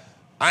 Trap.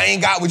 I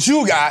ain't got what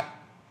you got,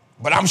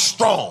 but I'm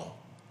strong.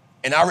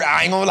 And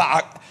I ain't gonna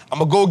lie, I'm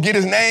gonna go get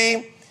his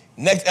name.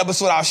 Next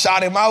episode, I'll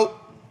shout him out.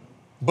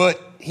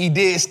 But he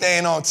did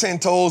stand on 10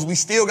 toes. We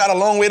still got a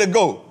long way to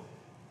go.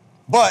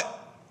 But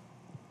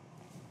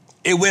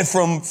it went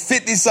from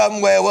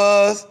 50-something where it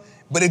was,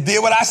 but it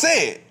did what I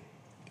said.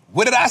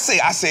 What did I say?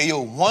 I said,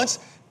 yo, once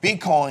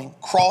Bitcoin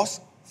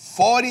cross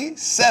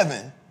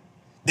 47,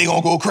 they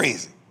gonna go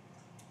crazy.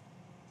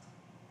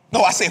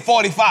 No, I said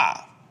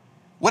 45.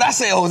 What I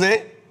say, Jose?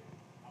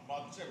 I'm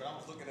about to check, but I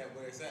was looking at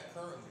where it's at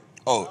currently.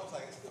 Oh. I was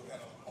like, it's still got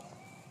a...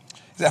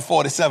 It's at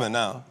 47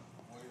 now.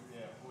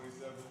 Yeah,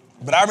 47.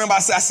 But I remember I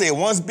said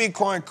once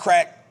Bitcoin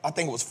cracked, I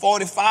think it was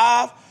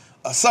 45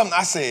 or something,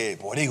 I said,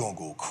 boy, they gonna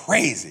go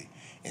crazy.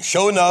 And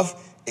sure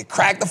enough, it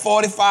cracked the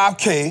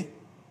 45K.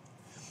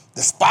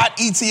 The spot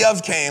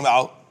ETFs came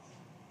out.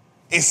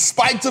 It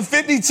spiked to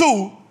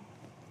 52.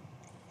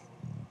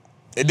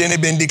 And then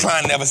it's been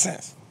declining ever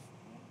since.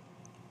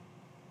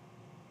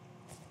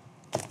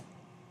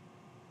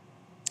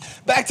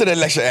 Back to the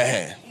lecture at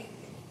hand.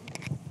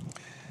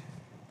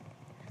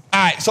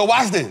 All right, so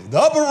watch this. The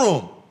upper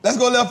room. Let's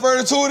go a little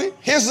further to it.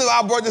 Here's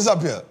how I brought this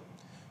up here,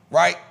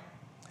 right?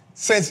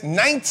 Since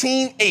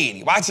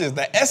 1980, watch this,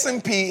 the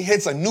S&P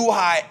hits a new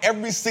high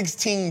every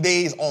 16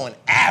 days on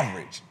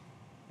average.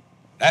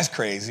 That's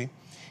crazy.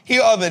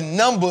 Here are the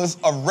numbers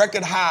of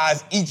record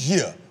highs each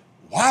year.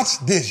 Watch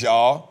this,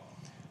 y'all.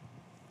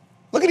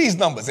 Look at these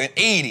numbers. In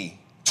 80,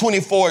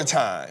 24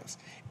 times.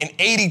 In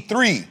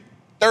 83,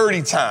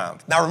 30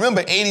 times. Now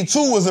remember,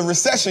 82 was a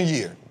recession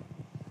year.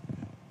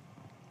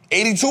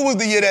 82 was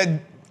the year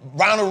that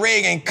Ronald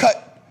Reagan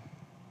cut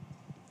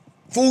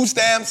food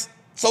stamps,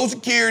 Social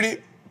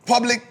Security,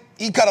 public,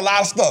 he cut a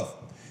lot of stuff.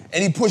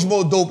 And he pushed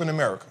more dope in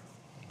America.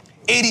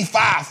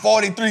 85,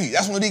 43,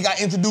 that's when he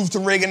got introduced to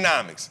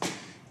Reaganomics.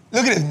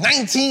 Look at this,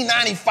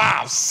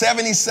 1995,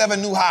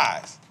 77 new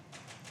highs.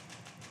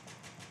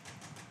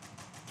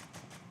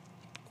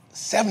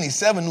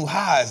 77 new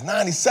highs,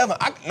 97.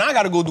 Now I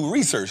gotta go do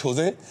research,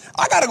 Jose.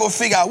 I gotta go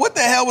figure out what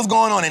the hell was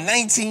going on in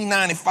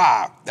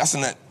 1995. That's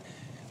in that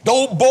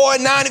dope boy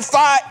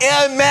 95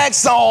 Air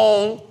Max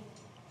on.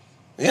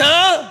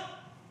 Yeah?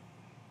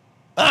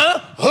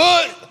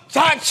 Hood,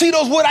 hot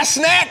Cheetos, what I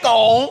snack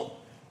on.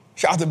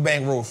 Shout out to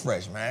Bankroll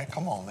Fresh, man.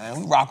 Come on, man.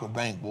 We rock with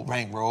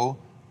Bankroll.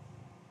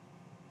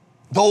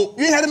 Dope.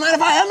 You ain't had a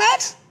 95 Air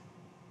Max?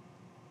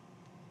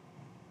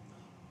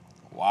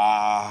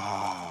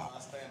 Wow. I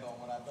stand on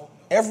what I don't know.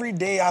 Every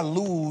day I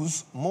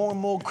lose more and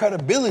more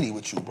credibility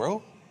with you,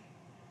 bro.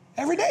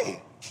 Every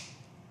day.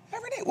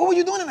 Every day. What were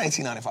you doing in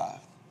 1995?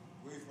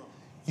 Where you from?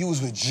 You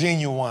was with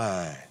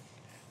Genuine.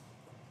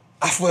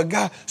 I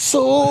forgot.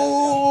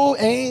 So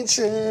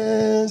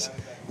anxious.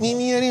 Meet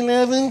me at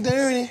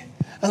 11:30.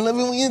 I love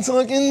it when you're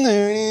talking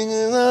dirty,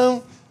 'cause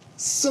I'm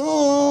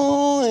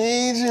so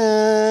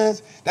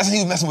anxious. That's when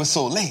he was messing with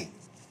So Late.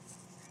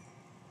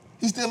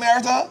 You still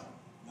married to her?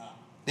 Nah.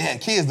 They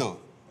had kids, though.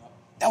 No.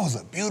 That was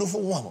a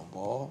beautiful woman,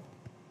 boy.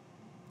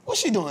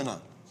 What's she doing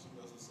now? She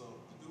does what's up.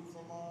 The dude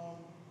from,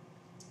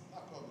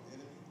 not Public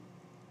Enemy.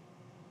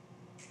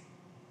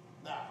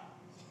 Nah.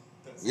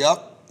 That's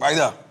Yep, right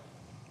there.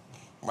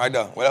 Right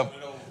there.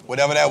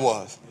 Whatever that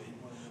was.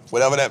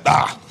 Whatever that,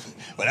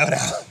 whatever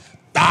that,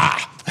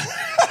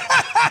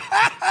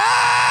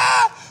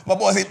 My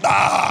boy said,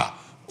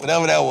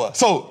 whatever that was.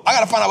 So I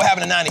gotta find out what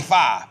happened in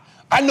 95.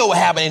 I know what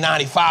happened in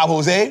 95,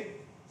 Jose.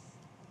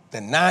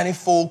 The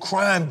 94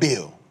 crime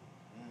bill.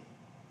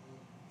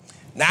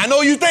 Now I know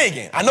what you're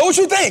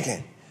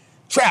thinking.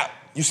 Trap,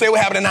 you say what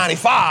happened in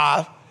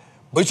 95,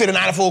 but you say the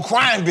 94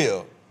 crime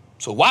bill.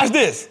 So watch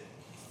this.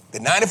 The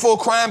 94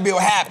 crime bill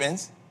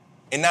happens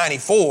in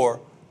 94,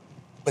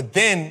 But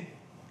then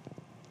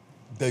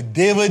the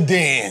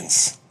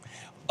dividends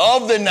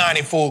of the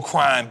 94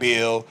 crime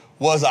bill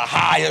was a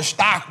higher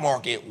stock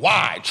market.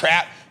 Why,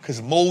 Trap?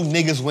 Because more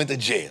niggas went to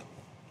jail.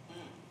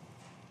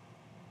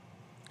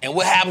 And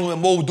what happened when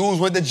more dudes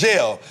went to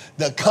jail?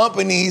 The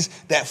companies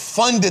that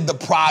funded the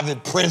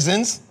private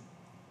prisons,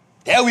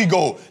 there we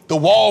go, the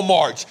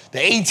Walmarts, the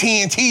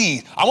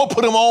AT&Ts. I'm gonna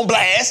put them on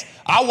blast.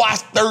 I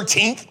watched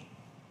 13th.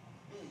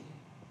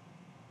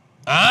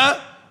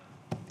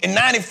 In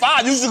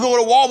 95, you used to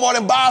go to Walmart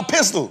and buy a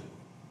pistol.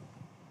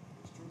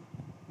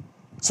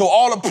 So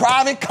all the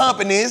private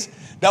companies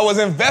that was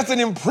invested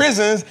in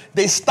prisons,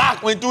 their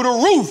stock went through the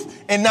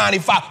roof in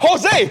 95.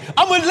 Jose,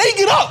 I'm gonna link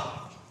it up.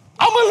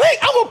 I'm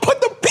gonna put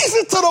the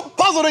pieces to the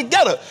puzzle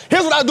together.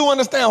 Here's what I do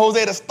understand,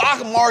 Jose. The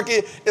stock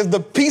market is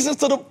the pieces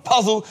to the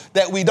puzzle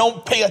that we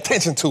don't pay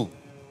attention to.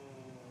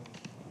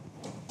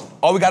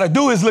 All we gotta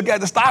do is look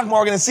at the stock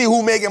market and see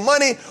who making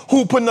money,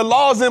 who putting the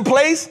laws in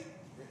place.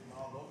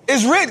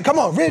 It's written, come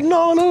on, written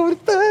all over the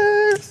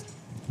place.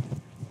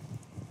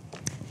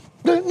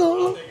 Written all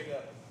over. You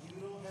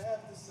don't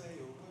have to say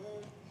a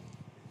word.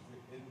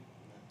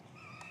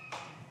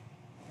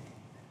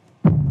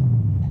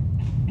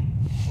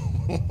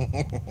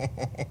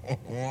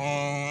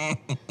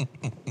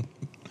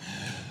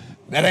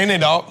 That ain't it,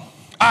 dog. All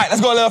right,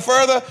 let's go a little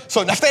further.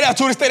 So now stay there,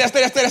 Tootie, stay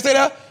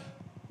there.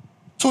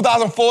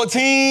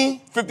 2014,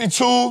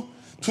 52,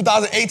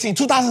 2018,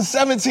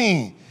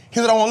 2017.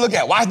 Here's what I want to look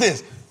at. Watch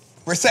this.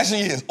 Recession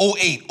years,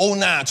 08,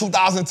 09,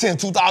 2010,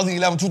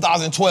 2011,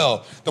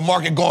 2012. The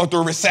market going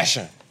through a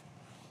recession.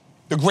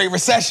 The Great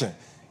Recession.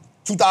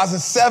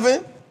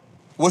 2007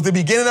 was the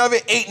beginning of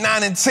it. 8,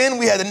 9, and 10,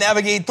 we had to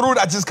navigate through it.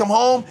 I just come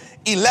home.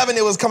 11,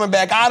 it was coming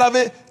back out of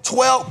it.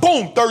 12,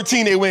 boom,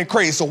 13, they went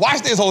crazy. So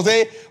watch this,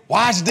 Jose.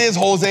 Watch this,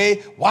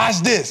 Jose. Watch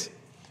this.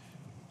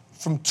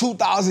 From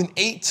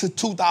 2008 to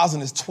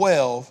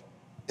 2012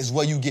 is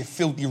where you get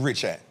filthy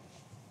rich at.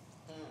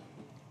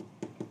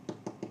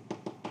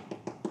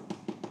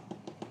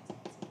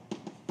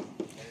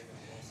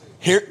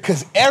 Here,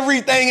 because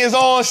everything is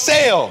on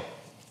sale.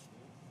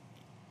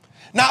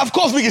 Now, of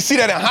course, we can see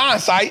that in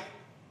hindsight,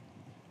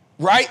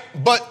 right?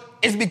 But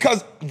it's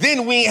because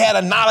then we ain't had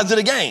a knowledge of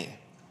the game,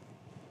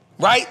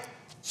 right?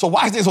 So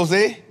watch this,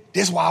 Jose.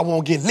 This is why I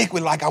won't get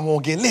liquid like I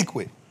won't get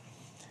liquid.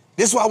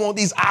 This is why I want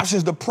these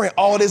options to print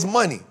all this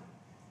money.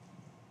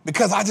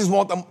 Because I just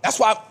want them. That's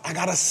why I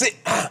gotta sit.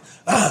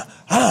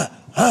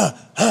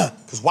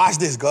 Because watch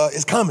this, God.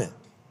 It's coming.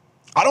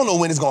 I don't know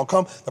when it's gonna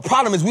come. The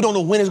problem is we don't know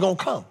when it's gonna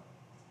come.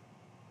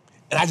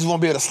 And I just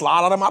want to be able to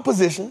slide out of my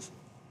positions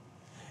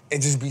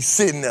and just be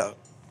sitting there.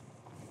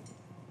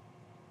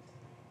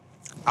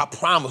 I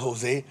promise,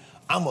 Jose,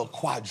 I'm going to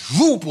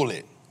quadruple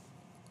it.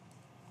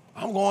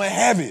 I'm going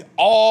heavy.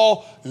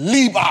 All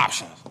leap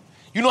options.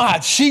 You know how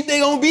cheap they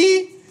going to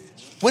be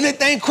when that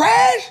thing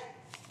crash?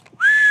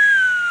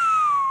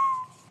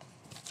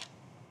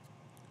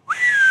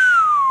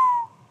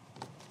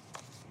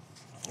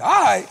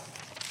 All right.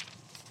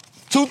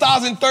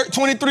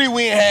 2023,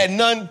 we ain't had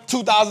none.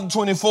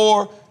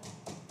 2024.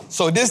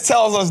 So this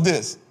tells us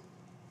this.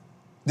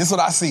 This is what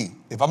I see.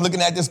 If I'm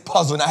looking at this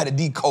puzzle and I had to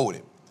decode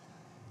it.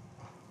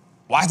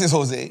 Watch this,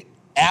 Jose.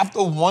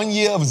 After 1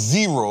 year of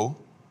zero,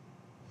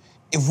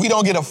 if we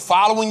don't get a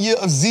following year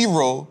of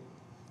zero,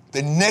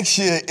 the next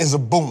year is a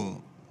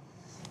boom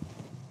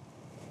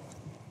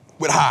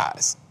with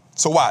highs.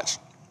 So watch.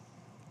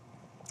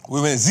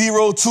 We went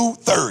 0 to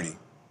 30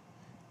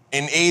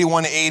 in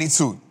 81 to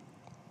 82.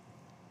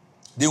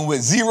 Then we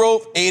went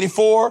 0,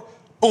 84,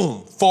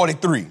 boom,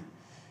 43.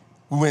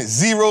 We went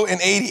 0 in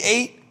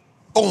 88,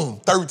 boom,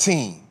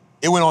 13.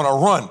 It went on a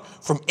run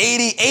from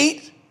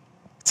 88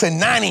 to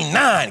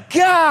 99.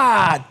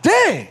 God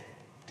dang.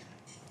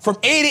 From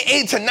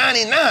 88 to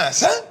 99,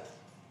 son.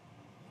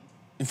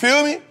 You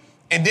feel me?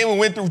 And then we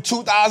went through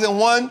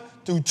 2001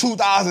 through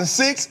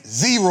 2006,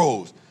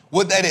 zeros.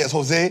 What that is,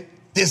 Jose?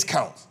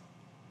 Discounts.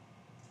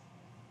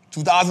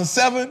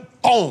 2007,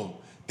 boom.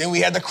 Then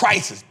we had the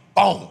crisis,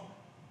 boom.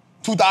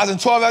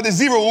 2012 after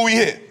zero, what we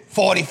hit?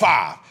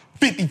 45,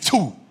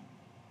 52.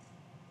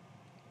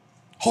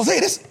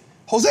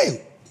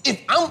 Jose, if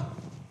I'm...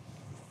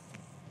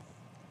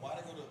 Why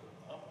they go to,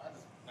 I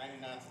just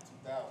 99 to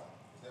 2000?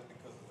 Is that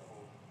because of the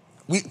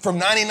whole... From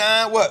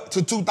 99, what,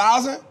 to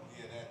 2000? Yeah,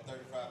 that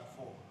 35 to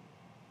 4.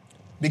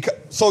 Because,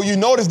 so you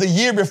notice the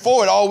year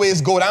before it always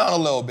go down a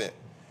little bit.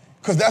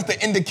 Because that's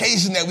the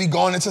indication that we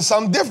going into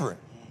something different.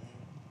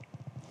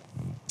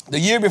 The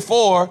year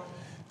before,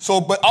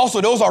 but also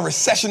those are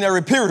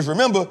recessionary periods.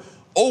 Remember,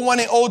 01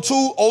 and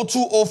 02,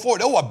 02, 04,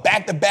 those were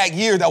back-to-back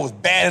years that was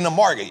bad in the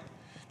market.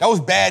 That was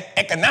bad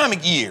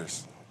economic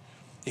years.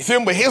 You feel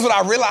me? But here's what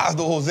I realized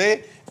though,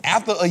 Jose.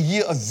 After a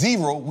year of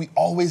zero, we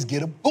always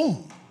get a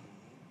boom.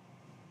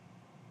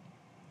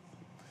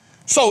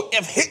 So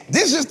this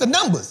is just the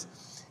numbers.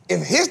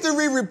 If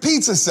history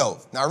repeats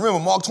itself, now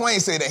remember Mark Twain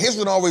said that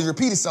history don't always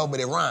repeat itself,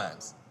 but it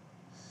rhymes.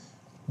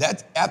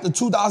 That after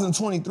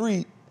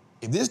 2023,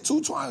 if this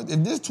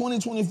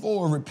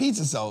 2024 repeats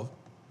itself,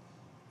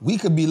 we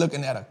could be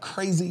looking at a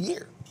crazy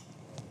year.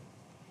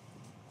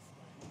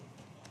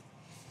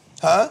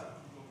 Huh?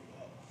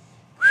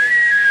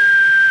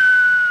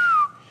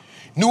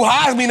 New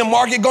highs mean the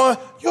market going,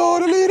 you're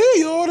the leader,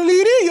 you're the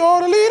leader,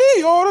 you're the leader,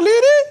 you're the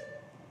leader.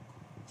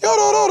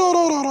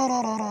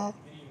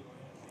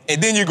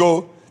 And then you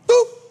go,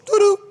 doop,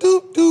 doop,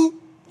 doop, doop,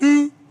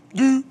 doop,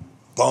 doop,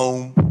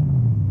 boom.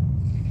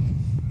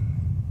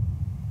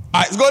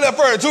 All right, let's go a little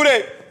further. 2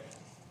 days.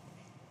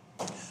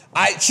 All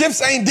right,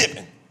 chips ain't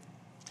dipping.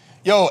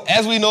 Yo,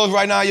 as we know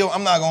right now, yo,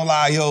 I'm not gonna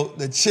lie, yo,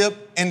 the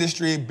chip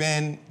industry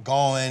been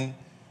going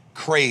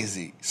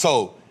crazy.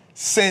 So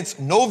since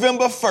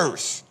November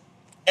 1st,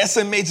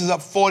 SMH is up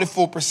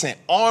 44%.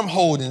 Arm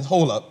Holdings,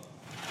 hold up.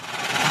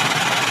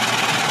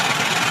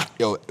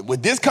 Yo,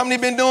 what this company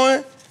been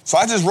doing, so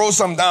I just wrote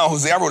something down,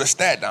 Jose, I wrote a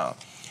stat down.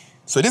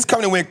 So this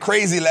company went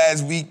crazy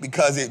last week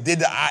because it did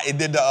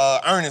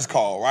the earnings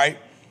call, right?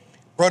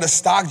 Bro, the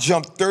stock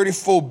jumped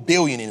 $34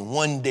 billion in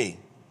 1 day.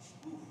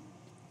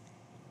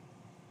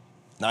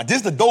 Now, this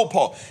is the dope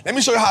part. Let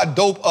me show you how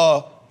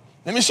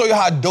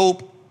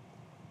dope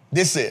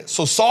this is.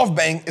 So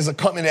SoftBank is a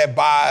company that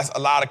buys a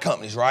lot of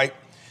companies, right?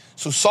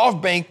 So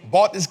SoftBank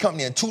bought this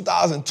company in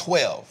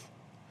 2012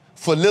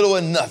 for little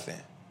or nothing.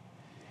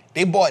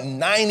 They bought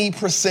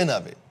 90%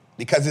 of it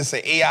because it's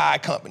an AI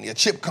company, a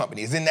chip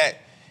company. It's in that.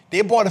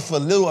 They bought it for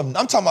little. I'm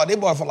talking about they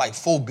bought it for like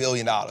 $4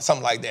 billion,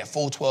 something like that,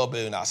 $12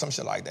 billion, some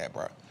shit like that,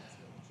 bro.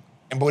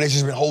 And bro, they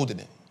just been holding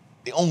it.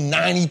 They own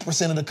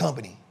 90% of the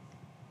company.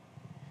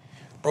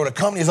 Bro, the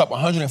company is up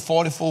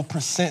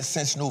 144%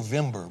 since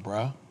November,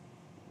 bro.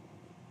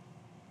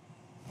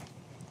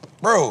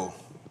 Bro,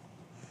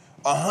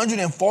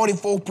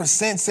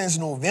 144% since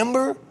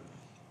November?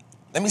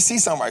 Let me see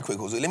something right quick,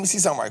 Jose. Let me see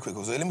something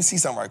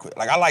right quick.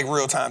 Like, I like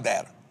real-time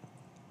data.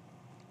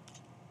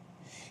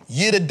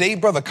 Year to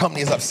date, bro, the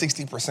company is up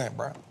 60%,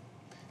 bro.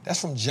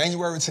 That's from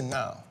January to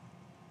now.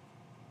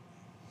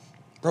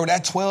 Bro,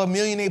 that $12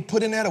 million they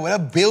put in there, or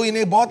whatever billion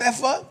they bought that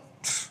for,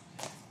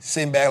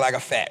 sitting back like a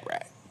fat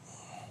rat.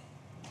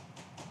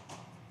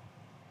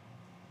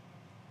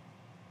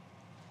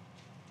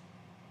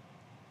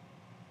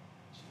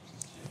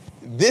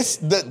 This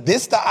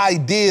the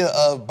idea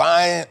of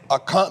buying a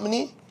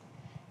company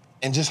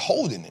and just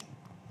holding it.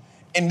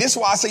 And this is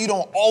why I say you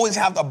don't always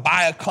have to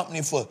buy a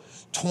company for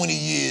 20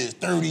 years,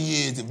 30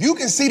 years. If you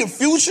can see the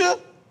future,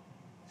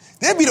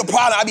 that'd be the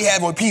problem I be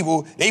having with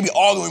people. They be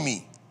arguing with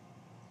me.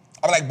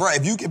 I be like, bro,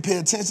 if you can pay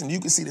attention, you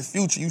can see the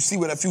future. You see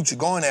where the future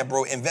going at,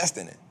 bro, invest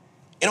in it.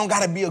 It don't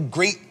gotta be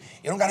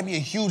a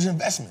huge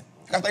investment.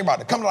 You gotta think about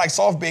it. A company like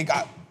SoftBank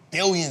got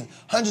billions,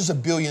 hundreds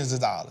of billions of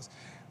dollars.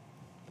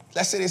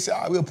 Let's say they say,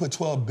 all right, we'll put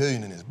 $12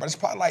 billion in this, but it's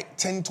probably like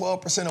 10,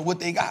 12% of what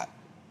they got.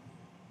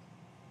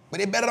 But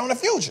they bet it on the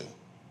future.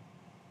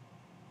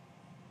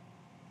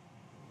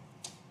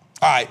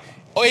 All right,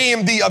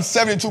 AMD up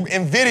 72,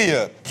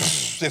 NVIDIA,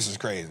 this is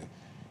crazy.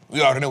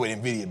 We already know what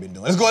NVIDIA been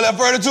doing. Let's go a little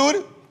further to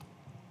it.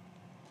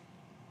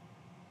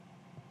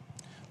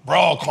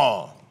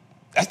 Broadcom,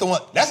 that's the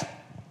one,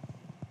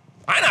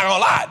 I'm not gonna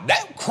lie,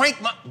 that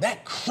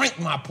cranked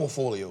my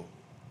portfolio.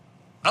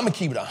 I'm gonna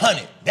keep it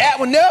 100. That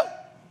one there,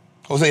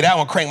 Jose, that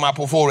one cranked my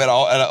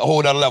portfolio at a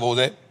whole other level,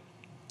 Jose.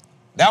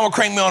 That one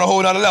cranked me on a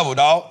whole other level,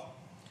 dog.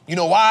 You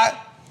know why?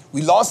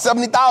 We lost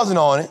 70,000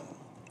 on it.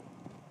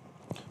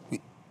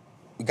 We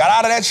got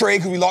out of that trade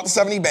because we lost the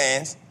 70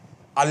 bands.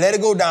 I let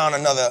it go down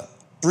another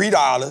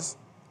 $3,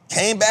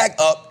 came back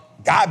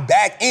up, got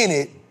back in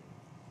it.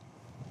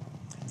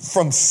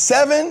 From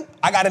 7,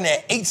 I got in there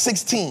at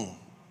 816.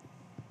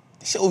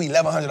 This shit will be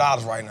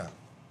 $1,100 right now.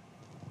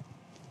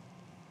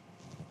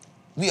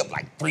 We up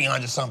like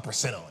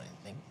 300-something% on it.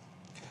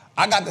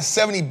 I got the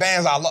 70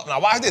 bands I love.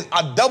 Now watch this.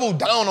 I doubled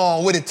down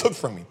on what it took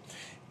from me.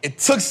 It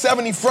took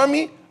 70 from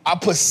me. I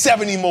put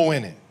 70 more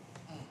in it.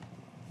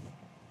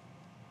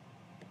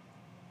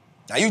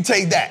 Now you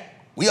take that.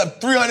 We up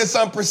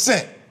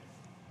 300-something%.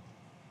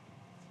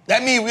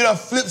 That means we done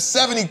flipped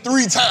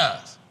 73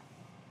 times.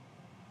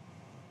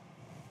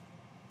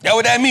 That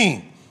what that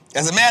mean?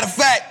 As a matter of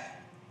fact,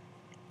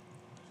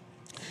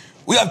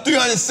 we up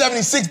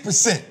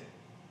 376%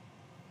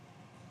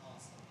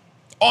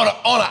 on an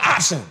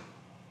option.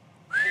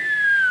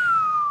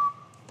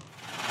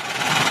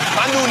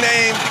 My new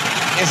name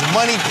is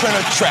Money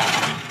Printer Trap.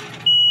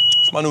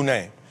 It's my new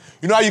name.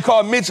 You know how you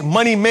call Mitch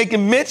Money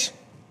Making Mitch?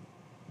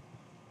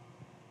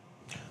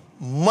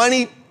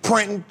 Money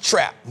Printing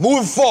Trap.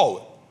 Moving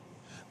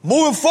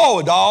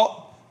forward,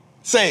 dog.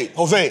 Say,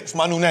 Jose, it's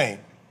my new name.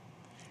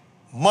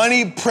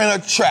 Money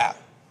Printer Trap.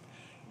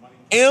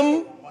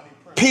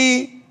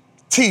 MPT.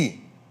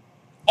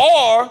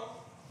 Or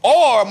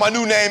my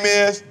new name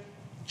is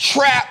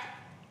Trap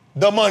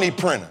the Money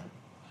Printer.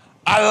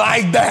 I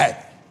like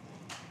that.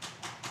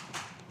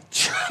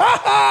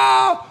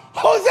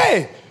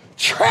 Jose,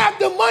 Trap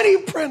the Money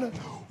Printer.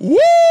 Woo!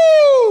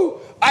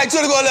 I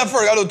tried to go left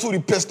first. I know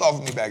Tootie pissed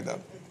off at me back there.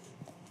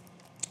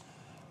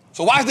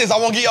 So watch this. I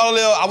want to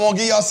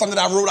give y'all something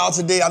that I wrote out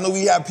today. I know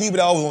we have people that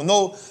don't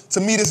know. To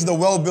me, this is the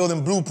wealth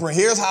building blueprint.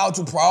 Here's how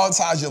to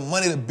prioritize your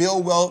money to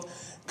build wealth.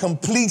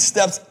 Complete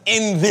steps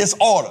in this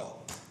order.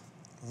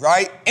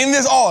 Right? In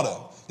this order.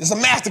 It's a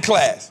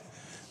masterclass.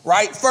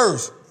 right?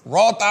 First,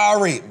 Roth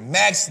IRA,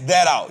 max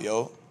that out,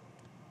 yo.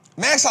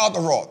 Max out the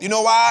Roth. You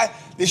know why?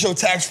 This your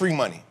tax-free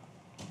money.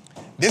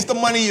 This the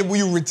money when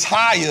you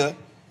retire,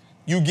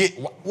 you get,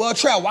 well,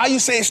 Trav, why you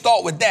say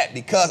start with that?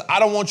 Because I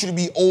don't want you to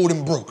be old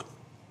and broke.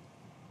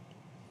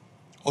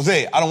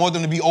 Jose, I don't want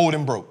them to be old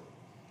and broke.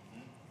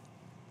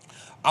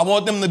 I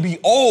want them to be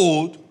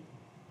old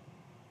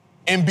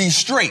and be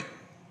straight.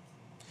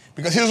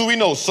 Because here's what we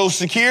know, Social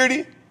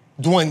Security,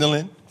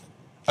 dwindling.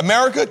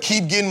 America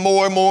keep getting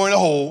more and more in the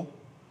hole.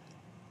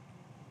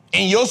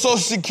 And your Social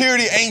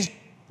Security ain't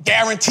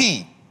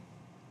guaranteed.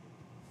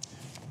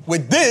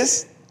 With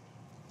this,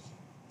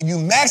 if you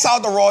max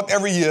out the Roth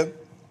every year,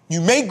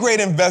 you make great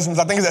investments.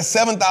 I think it's at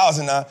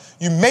 7,000 now.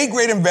 You make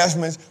great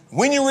investments.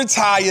 When you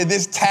retire,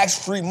 this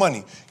tax-free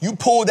money. You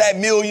pull that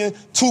 $1 million,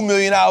 $2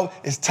 million out,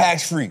 it's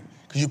tax-free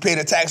because you pay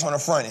the tax on the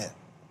front end.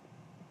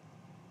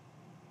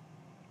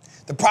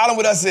 The problem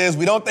with us is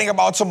we don't think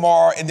about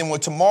tomorrow, and then when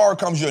tomorrow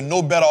comes, you're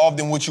no better off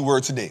than what you were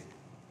today.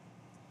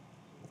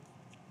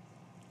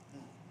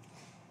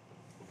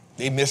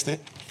 They missed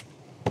it.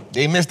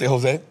 They missed it,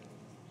 Jose.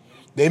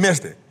 They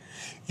missed it.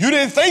 You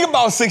didn't think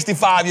about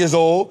 65 years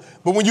old,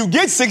 but when you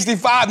get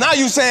 65, now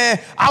you're saying,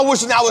 I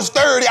wish when I was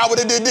 30, I would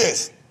have did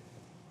this.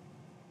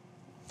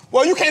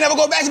 Well, you can't ever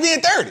go back to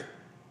being 30.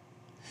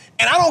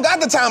 And I don't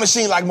got the time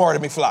machine like Marty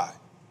McFly.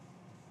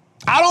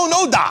 I don't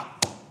know Doc.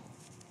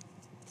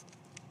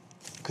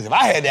 Because if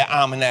I had that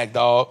almanac,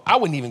 dog, I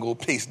wouldn't even go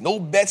place no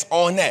bets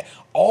on that.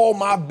 All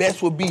my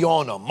bets would be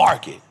on the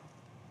market.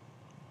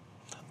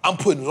 I'm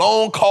putting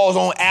long calls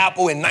on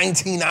Apple in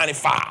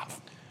 1995.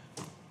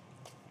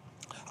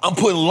 I'm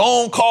putting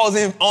long calls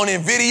on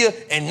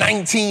NVIDIA in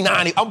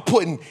 1990. I'm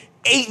putting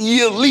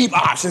 8-year leap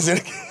options in.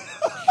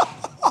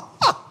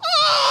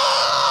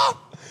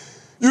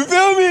 You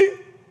feel me?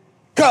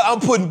 Because I'm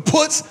putting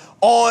puts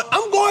on.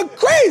 I'm going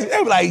crazy.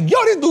 They be like,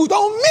 yo, this dude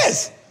don't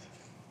miss.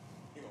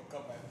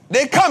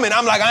 They coming.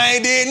 I'm like, I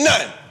ain't did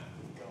nothing.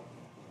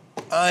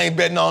 I ain't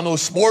betting on no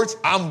sports.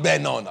 I'm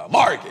betting on the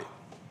market.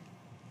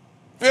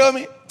 Feel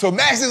me? So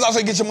max this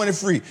also get your money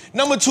free.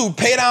 Number 2,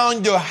 pay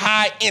down your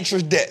high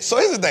interest debt. So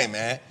here's the thing,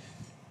 man.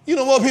 You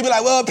know, more people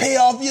like, well, pay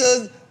off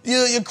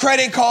your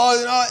credit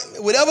cards and all.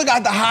 Whatever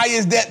got the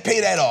highest debt,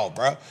 pay that off,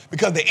 bro.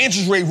 Because the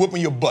interest rate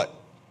whooping your butt.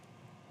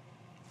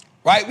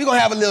 Right? We're going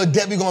to have a little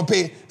debt we're going to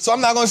pay. So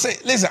I'm not going to say,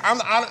 listen,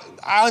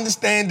 I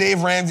understand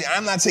Dave Ramsey.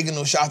 I'm not taking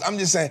no shots. I'm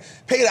just saying,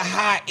 pay the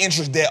high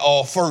interest debt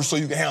off first so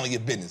you can handle your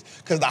business.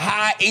 Because the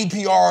high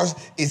APRs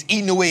is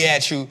eating away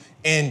at you,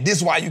 and this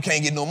is why you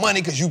can't get no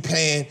money, because you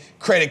paying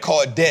credit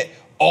card debt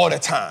all the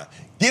time.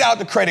 Get out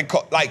the credit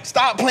card. Like,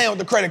 stop playing with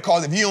the credit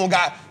cards if you don't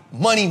got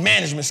money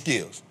management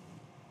skills.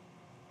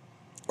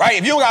 Right?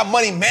 If you don't got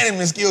money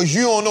management skills,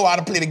 you don't know how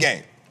to play the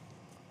game.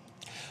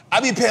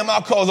 I be paying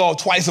my cards off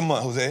twice a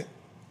month, Jose.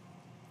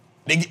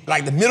 They get,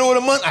 like the middle of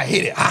the month, I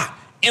hit it.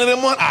 End of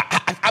the month,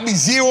 I be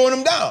zeroing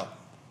them down.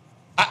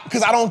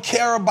 Because I don't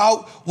care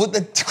about what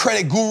the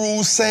credit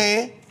guru's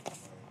saying.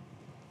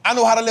 I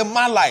know how to live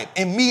my life.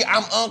 And me,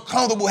 I'm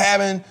uncomfortable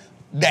having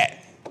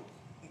that.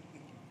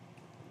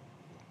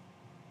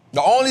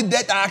 The only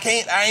debt that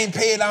I ain't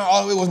paid down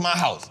all the way was my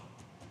house.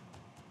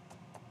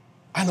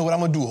 I know what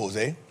I'm going to do,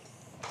 Jose.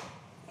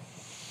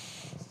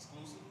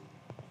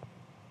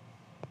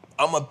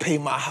 I'm going to pay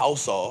my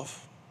house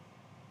off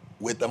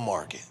with the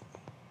market.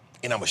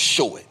 And I'm going to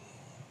show it.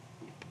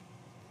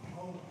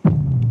 I'm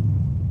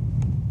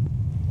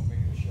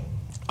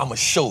going to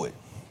show it.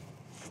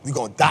 We're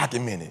going to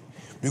document it.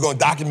 We're going to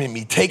document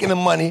me taking the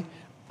money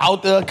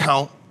out the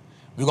account.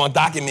 We're going to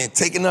document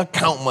taking the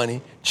account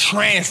money,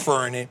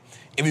 transferring it,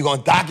 and we're going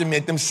to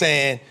document them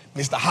saying,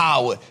 Mr.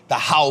 Howard, the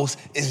house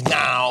is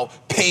now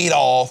paid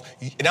off.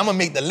 And I'm going to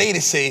make the lady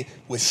say,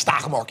 with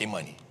stock market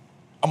money.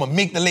 I'm going to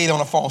make the lady on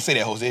the phone say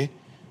that, Jose.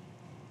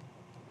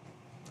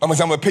 I'm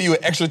going to pay you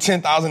an extra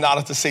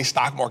 $10,000 to say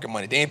stock market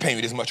money. They ain't paying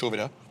you this much over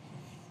there.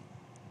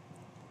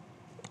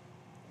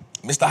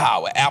 Mr.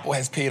 Howard, Apple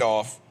has paid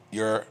off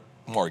your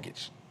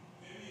mortgage.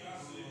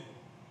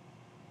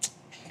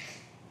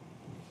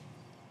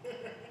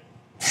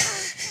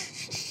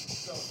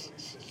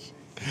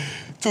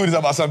 Two is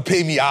about something,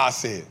 pay me, I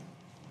said.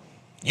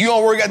 You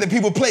don't work at the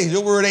people's place.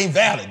 Your word ain't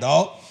valid,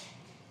 dog.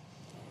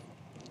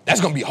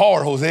 That's going to be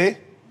hard, Jose.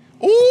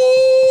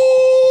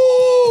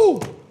 Ooh!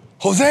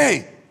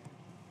 Jose.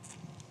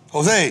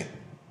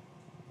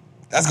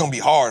 That's going to be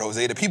hard,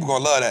 Jose. The people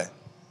going to love that.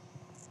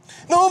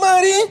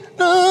 Nobody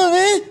love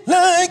me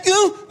like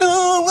you.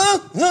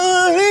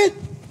 Nobody.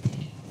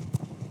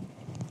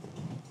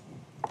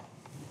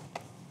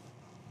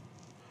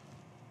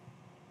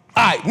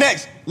 All right,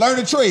 next, learn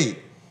to trade.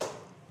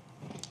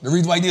 The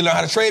reason why you need to learn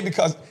how to trade,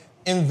 because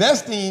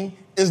investing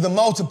is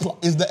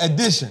the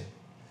addition.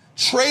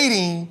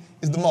 Trading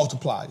is the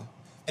multiplier.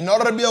 In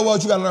order to build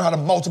wealth, you got to learn how to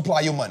multiply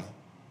your money.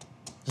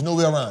 There's no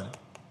way around it.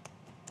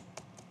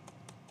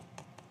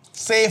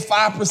 Save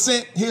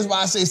 5%. Here's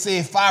why I say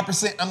save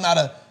 5%.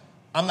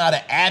 I'm not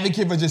an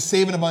advocate for just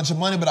saving a bunch of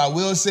money, but I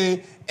will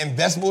say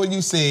invest more than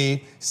you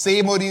save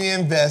more than you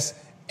invest,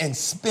 and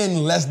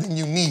spend less than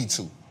you need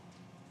to.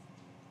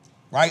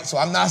 right? So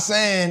I'm not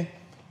saying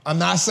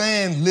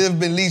live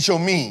beneath your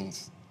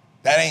means.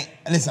 That ain't,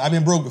 listen, I've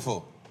been broke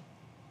before.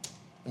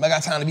 I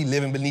got time to be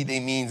living beneath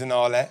their means and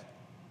all that.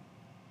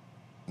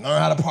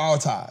 Learn how to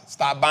prioritize.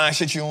 Stop buying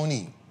shit you don't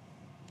need.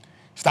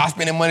 Stop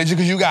spending money just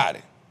because you got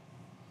it.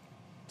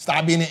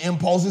 Stop being an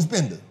impulsive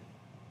spender.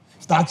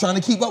 Stop trying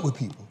to keep up with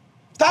people.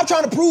 Stop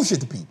trying to prove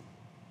shit to people.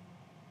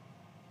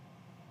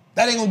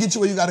 That ain't gonna get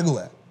you where you gotta go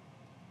at.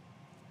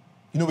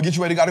 You know what get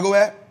you where you gotta go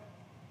at?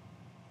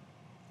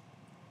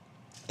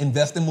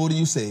 Investing more than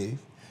you save,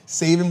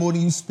 saving more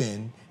than you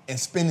spend, and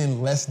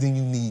spending less than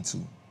you need to.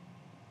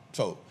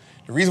 So,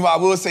 the reason why I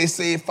will say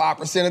save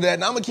 5% of that,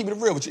 and I'm gonna keep it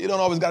real with you, it don't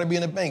always gotta be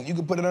in the bank. You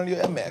can put it under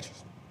your air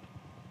mattress.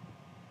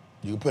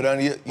 You can put it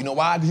under your, you know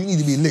why? Because you need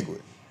to be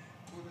liquid.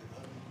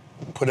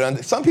 Put it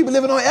under, some people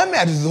living on air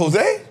mattresses,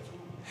 Jose.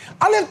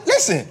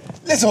 Listen,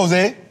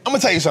 Jose, I'm gonna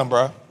tell you something,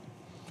 bro.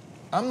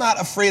 I'm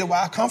not afraid of where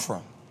I come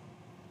from.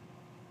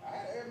 I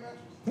had air mattress.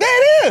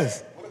 There it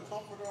is. What a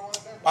comforter on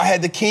that. I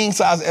had the king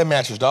size air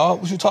mattress, dog.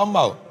 What you talking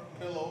about?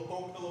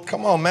 Pillow.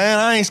 Come on, man,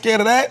 I ain't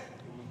scared of that. It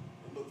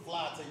looked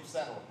fly until you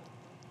sat on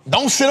it.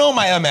 Don't sit on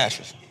my air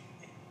mattress.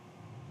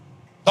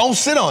 Don't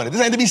sit on it. This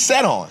ain't to be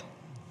sat on.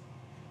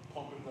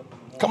 Pump it up in the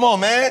morning. Come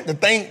on, man. The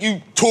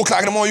thing, 2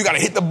 o'clock in the morning, you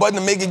gotta hit the button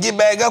to make it get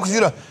back up because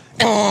you done.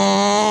 You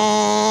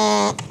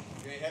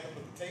ain't had to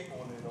put the tape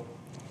on there,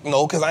 though.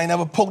 No, because I ain't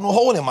never poked no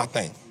hole in my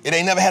thing. It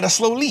ain't never had a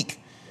slow leak. You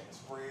got to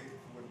spray it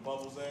where the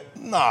bubbles at.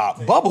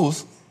 Nah,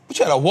 bubbles? What,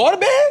 you had a water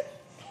bed?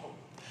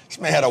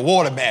 This man had a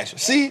water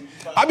mattress. See,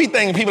 I be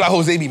thinking people like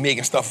Jose be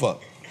making stuff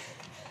up.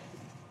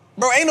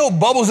 Bro, ain't no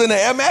bubbles in the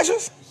air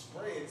mattress? You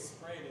spray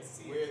it and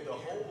see where the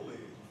hole is.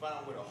 You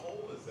find where the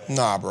hole is at.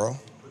 Nah, bro. You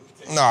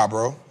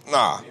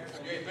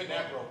ain't been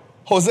that broke.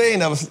 Jose ain't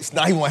never,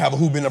 now he wanna have a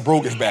who been the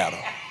brokest battle.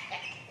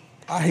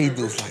 I hate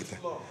dudes like that.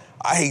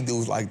 I hate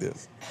dudes like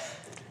this.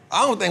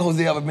 I don't think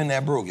Jose ever been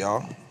that broke,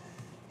 y'all.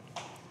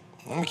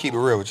 Let me keep it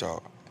real with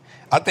y'all.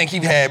 I think he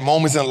had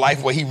moments in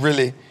life where he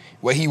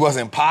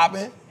wasn't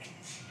popping,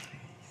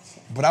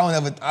 but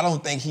I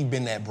don't think he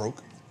been that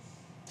broke.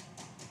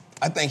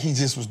 I think he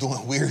just was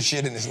doing weird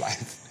shit in his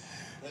life.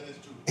 That is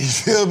true. You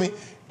feel me?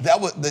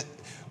 That was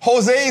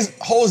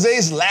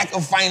Jose's lack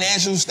of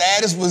financial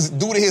status was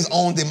due to his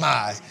own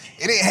demise.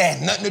 It ain't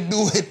had nothing to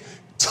do with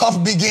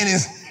tough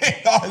beginnings and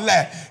all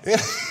that.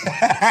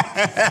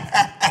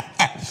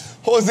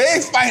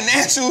 Jose's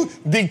financial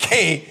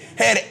decay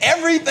had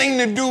everything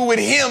to do with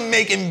him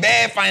making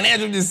bad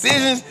financial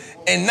decisions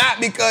and not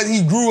because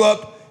he grew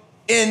up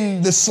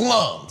in the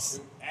slums.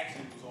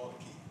 Actually, it was all the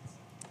kids.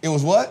 It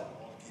was what?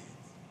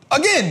 All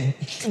the kids. Again,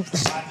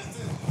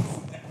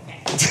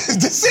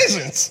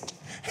 decisions.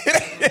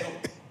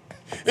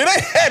 It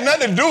ain't had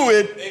nothing to do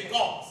with, They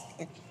cost.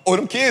 oh,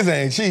 them kids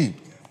ain't cheap.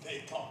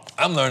 They cost.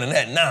 I'm learning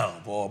that now,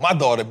 boy. My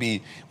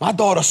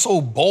daughter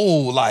so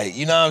bold, like,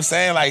 you know what I'm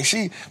saying? Like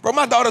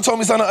my daughter told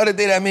me something the other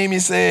day that made me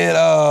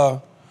say,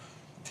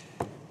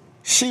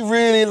 she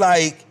really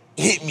like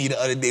hit me the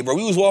other day, bro.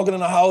 We was walking in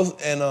the house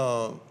and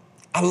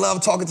I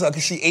love talking to her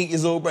because she 8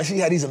 years old, bro. She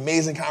had these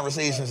amazing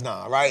conversations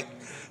now, right?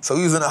 So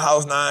we was in the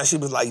house now and she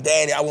was like,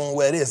 Daddy, I want to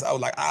wear this. I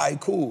was like, all right,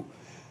 cool.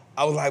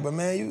 I was like, but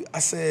man,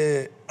 I'm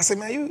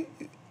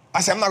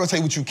not gonna tell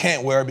you what you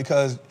can't wear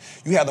because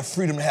you have the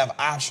freedom to have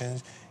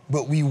options,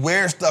 but we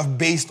wear stuff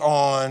based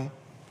on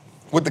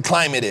what the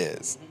climate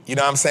is. You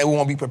know what I'm saying? We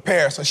want to be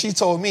prepared. So she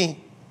told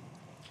me,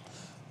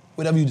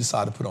 whatever you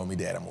decide to put on me,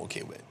 Dad, I'm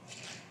okay with.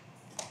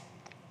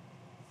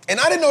 And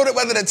I didn't know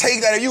whether to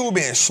take that if you were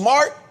being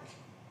smart,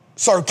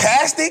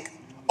 sarcastic,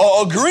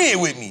 or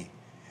agreeing with me.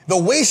 The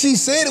way she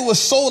said it was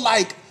so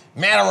like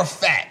matter of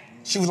fact.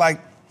 She was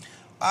like,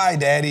 all right,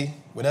 Daddy,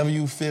 whatever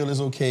you feel is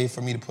okay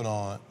for me to put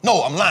on.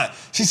 No, I'm lying.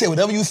 She said,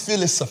 whatever you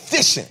feel is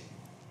sufficient.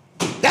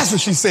 That's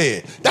what she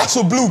said. That's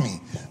what blew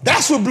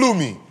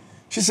me.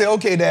 She said,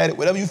 okay, Daddy,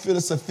 whatever you feel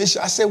is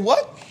sufficient. I said,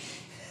 what?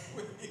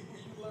 Where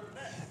you learn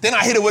that? Then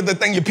I hit her with the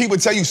thing your people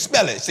tell you,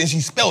 spell it. Since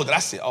she spelled it, I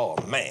said, oh,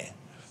 man.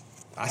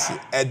 I said,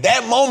 at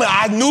that moment,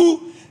 I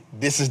knew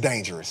this is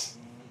dangerous.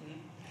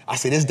 I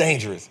said, it's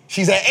dangerous.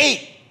 She's at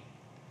 8.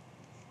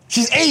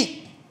 She's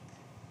 8.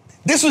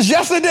 This was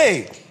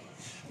yesterday.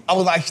 I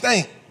was like,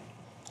 Stank.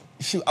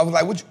 I was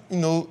like, what you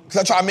know,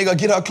 because I tried to make her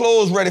get her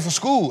clothes ready for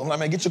school. I'm like,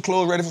 man, get your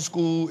clothes ready for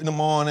school in the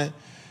morning.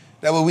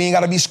 That way we ain't got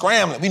to be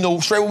scrambling. We know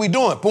straight what we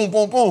doing. Boom,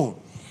 boom, boom.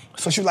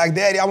 So she was like,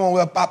 Daddy, I want to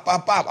wear pop,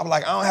 pop, pop. I'm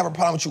like, I don't have a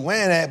problem with you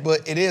wearing that,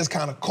 but it is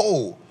kind of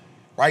cold,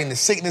 right? And the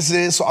sickness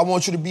is, so I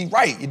want you to be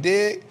right, you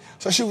dig?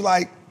 So she was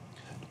like,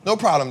 no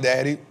problem,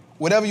 Daddy.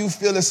 Whatever you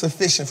feel is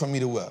sufficient for me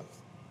to wear.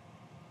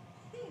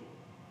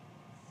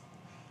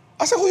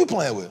 I said, who you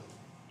playing with?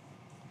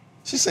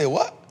 She said,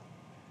 what?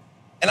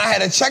 And I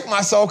had to check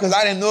myself because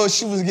I didn't know if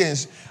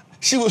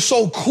she was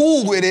so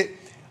cool with it.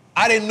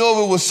 I didn't know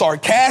if it was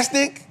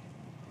sarcastic,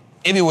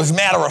 if it was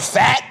matter of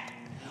fact,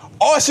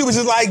 or she was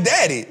just like,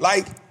 Daddy,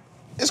 like,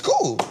 it's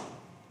cool.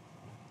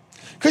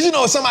 Because you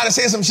know, if somebody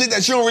says some shit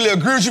that you don't really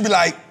agree with, you be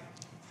like,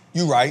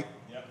 you right.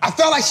 Yep. I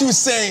felt like she was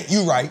saying,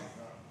 you right.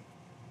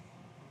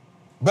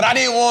 But I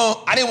didn't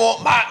want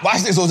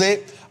watch this,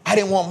 Jose. I I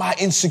didn't want my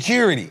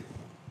insecurity.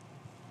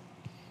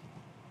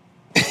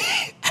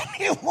 I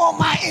didn't want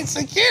my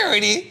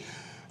insecurity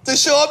to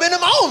show up in the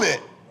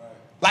moment.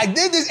 Right. Like,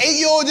 did this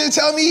 8-year-old just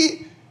tell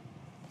me?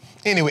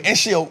 Anyway, and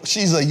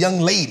she's a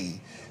young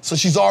lady, so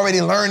she's already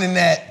learning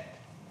that.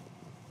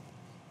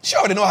 She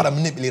already know how to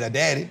manipulate her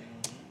daddy.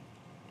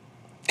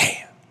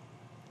 Damn.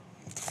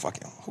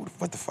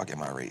 What the fuck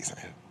am I raising?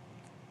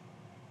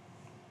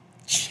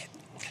 Shit.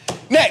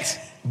 Next,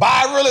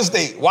 buy real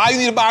estate. Why you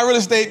need to buy real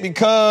estate?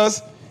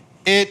 Because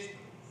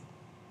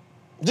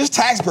just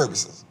tax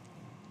purposes.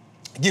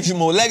 It gives you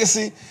more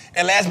legacy.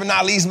 And last but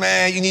not least,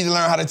 man, you need to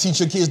learn how to teach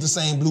your kids the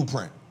same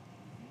blueprint.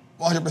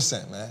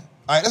 100%, man.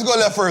 All right, let's go a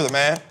little further,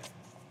 man.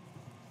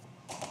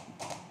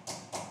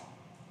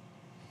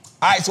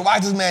 All right, so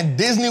watch this, man.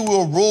 Disney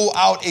will roll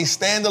out a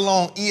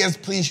standalone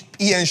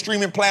ESPN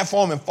streaming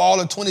platform in fall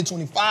of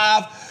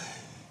 2025.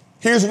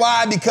 Here's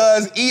why,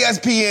 because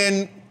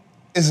ESPN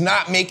is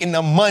not making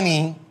the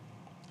money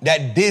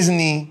that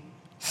Disney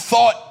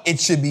thought it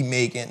should be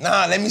making.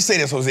 Nah, let me say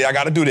this, Jose, I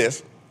gotta do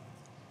this.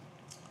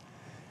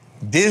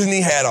 Disney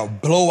had a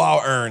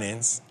blowout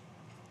earnings.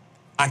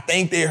 I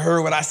think they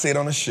heard what I said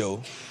on the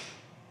show,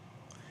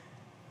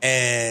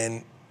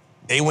 and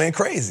they went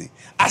crazy.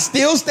 I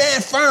still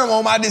stand firm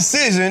on my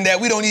decision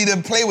that we don't need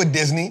to play with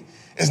Disney.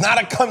 It's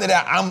not a company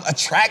that I'm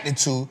attracted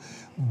to,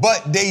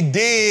 but they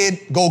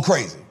did go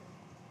crazy.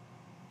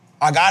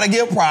 I gotta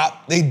give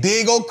prop. They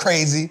did go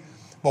crazy,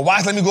 but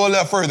watch, let me go a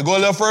little further. Go a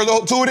little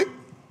further to it.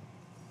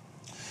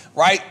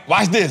 Right?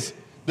 Watch this.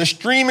 The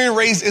streaming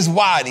race is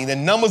widening. The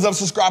numbers of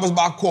subscribers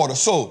by quarter.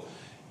 So,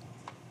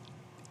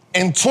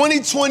 in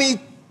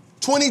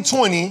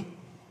 2020,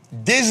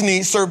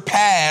 Disney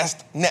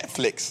surpassed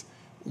Netflix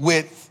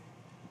with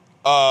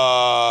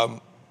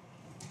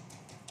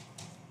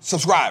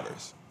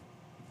subscribers.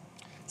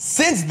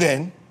 Since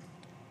then,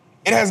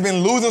 it has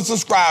been losing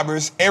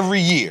subscribers every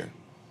year,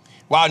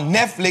 while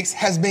Netflix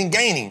has been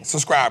gaining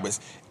subscribers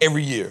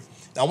every year.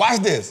 Now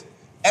watch this.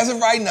 As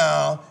of right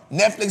now,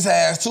 Netflix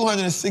has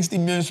 260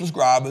 million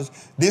subscribers.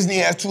 Disney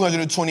has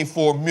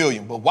 224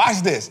 million. But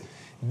watch this.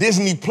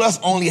 Disney Plus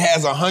only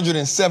has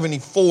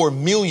 174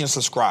 million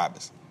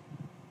subscribers.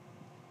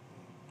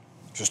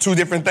 There's two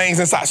different things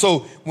inside. So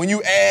when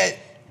you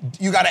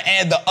gotta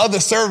add the other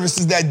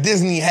services that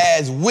Disney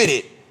has with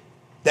it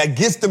that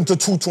gets them to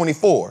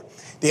 224.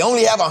 They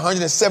only have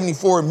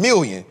 174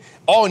 million.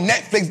 All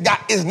Netflix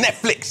got is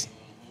Netflix.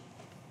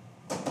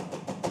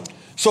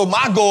 So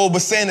my goal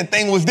was saying the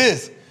thing was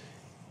this.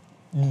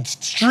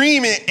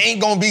 Streaming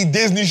ain't gonna be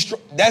Disney.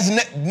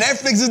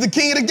 Netflix is the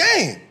king of the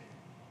game.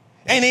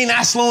 And they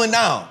not slowing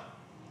down.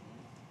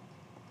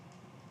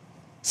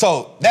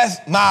 So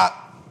that's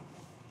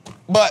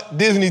but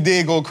Disney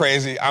did go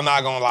crazy. I'm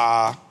not gonna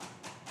lie.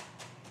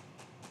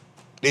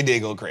 They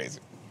did go crazy.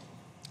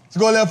 Let's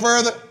go a little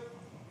further.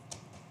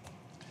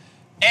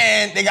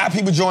 And they got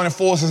people joining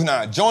forces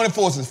now. Joining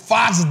forces,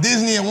 Fox,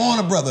 Disney, and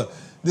Warner Brothers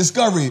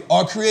Discovery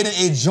are creating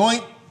a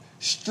joint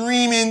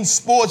streaming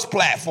sports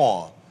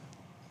platform.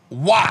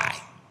 Why?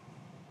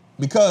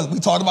 Because we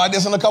talked about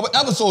this on a couple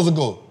episodes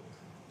ago.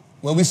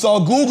 When we saw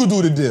Google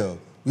do the deal.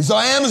 We saw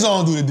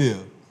Amazon do the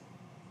deal.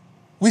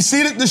 We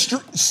see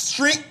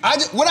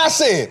that what I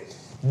said,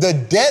 the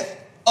death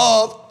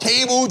of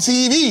cable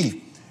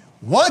TV.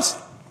 Once,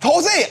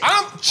 Jose,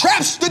 I'm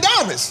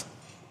Trapstradamus.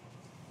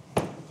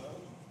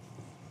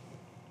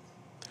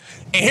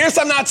 And here's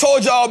something I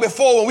told y'all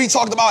before when we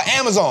talked about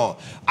Amazon.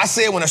 I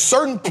said when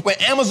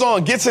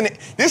Amazon gets in it,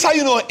 this is how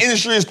you know an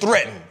industry is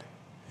threatened.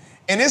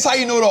 And this is how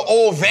you know the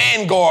old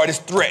vanguard is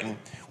threatened.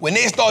 When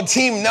they start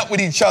teaming up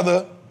with each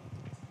other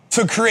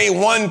to create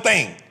one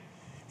thing.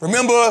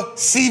 Remember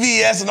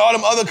CVS and all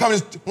them other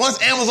companies,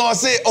 once Amazon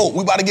said, oh,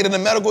 we about to get in the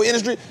medical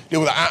industry, they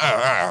were like,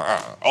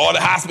 all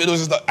the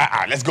hospitals and stuff,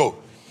 let's go.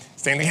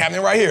 Same thing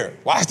happening right here.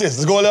 Watch this,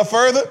 let's go a little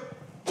further.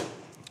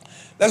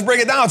 Let's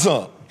break it down to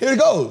them. Here it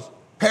goes.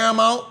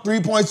 Paramount,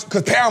 3 points,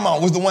 because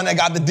Paramount was the one that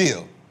got the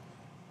deal.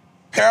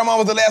 Paramount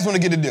was the last one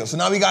to get the deal. So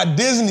now we got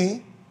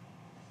Disney,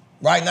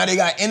 right? Now they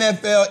got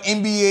NFL,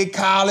 NBA,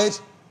 college,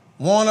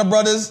 Warner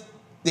Brothers,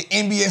 the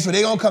NBA, so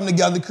they gonna come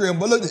together to create.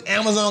 But look, this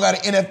Amazon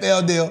got an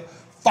NFL deal.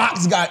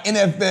 Fox got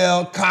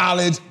NFL,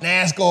 college,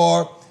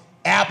 NASCAR.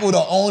 Apple,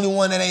 the only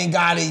one that ain't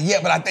got it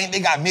yet, but I think they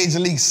got Major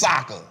League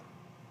Soccer.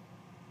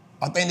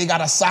 I think they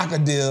got a soccer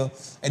deal,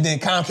 and then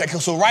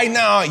Comcast. So right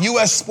now,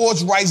 U.S.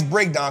 sports rights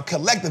breakdown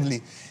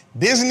collectively,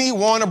 Disney,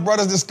 Warner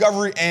Brothers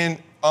Discovery, and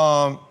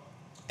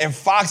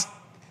Fox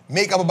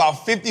make up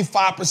about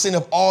 55%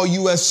 of all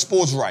U.S.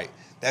 sports rights.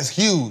 That's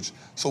huge.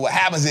 So what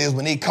happens is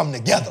when they come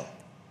together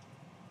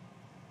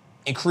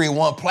and create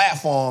one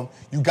platform,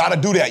 you got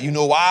to do that. You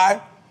know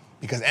why?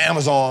 Because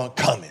Amazon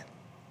coming.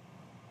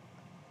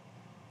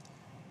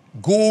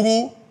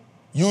 Google,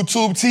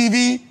 YouTube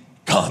TV,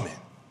 coming.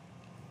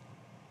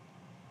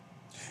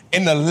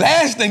 And the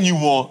last thing you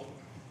want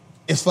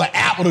is for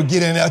Apple to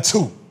get in there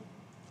too.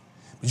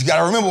 But you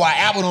gotta remember why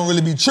Apple don't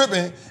really be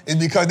tripping is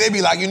because they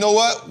be like, you know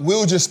what?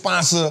 We'll just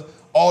sponsor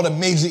all the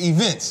major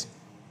events.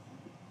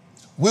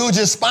 We'll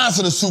just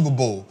sponsor the Super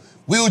Bowl.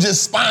 We will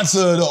just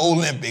sponsor the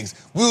Olympics.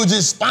 We will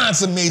just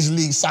sponsor Major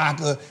League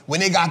Soccer when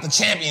they got the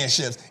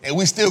championships, and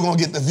we still gonna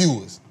get the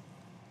viewers.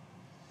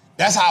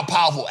 That's how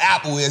powerful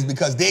Apple is,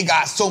 because they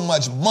got so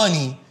much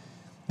money,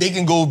 they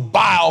can go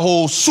buy a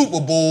whole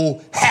Super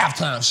Bowl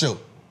halftime show.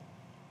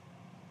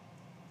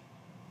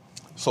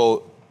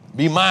 So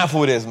be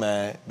mindful of this,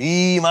 man.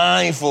 Be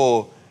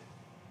mindful.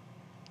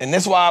 And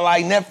that's why I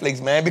like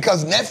Netflix, man,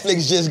 because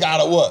Netflix just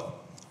got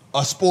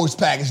a sports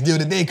package deal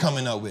that they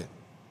coming up with.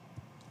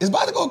 It's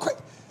about to go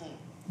crazy.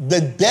 The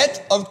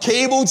death of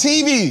cable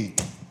TV.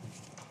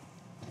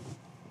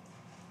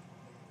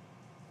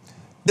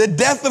 The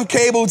death of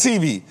cable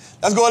TV.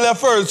 Let's go a little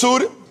further,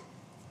 Tootie.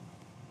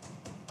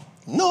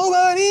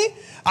 Nobody.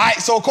 All right,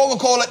 so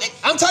Coca-Cola,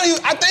 I'm telling you,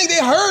 I think they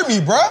heard me,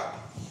 bruh.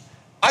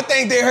 I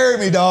think they heard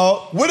me,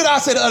 dog. What did I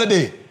say the other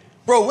day?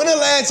 Bro, when the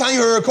last time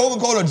you heard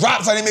Coca-Cola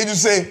drop something, they made you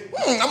say,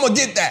 I'm gonna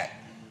get that?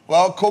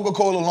 Well,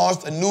 Coca-Cola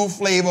launched a new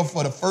flavor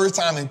for the first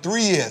time in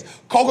 3 years.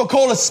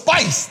 Coca-Cola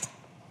Spiced.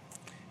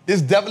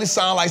 This definitely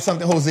sounds like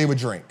something Jose would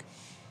drink.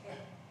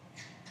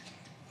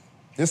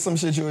 This some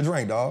shit you would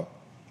drink, dog.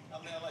 I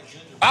like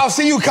ginger beer. I'll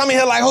see you coming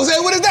here like, Jose,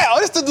 what is that?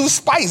 Oh, this to do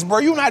spice, bro.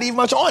 You're not even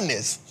much on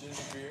this.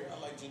 Ginger beer. I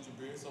like ginger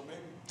beer, so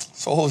maybe.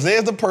 So Jose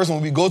is the person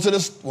when we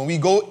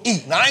go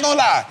eat. Now, I ain't gonna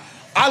lie.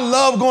 I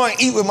love going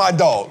to eat with my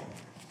dog,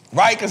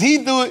 right? Because he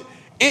do it.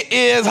 It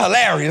is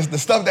hilarious, the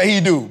stuff that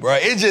he do, bro.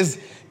 It just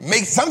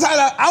makes, sometimes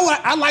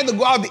I like to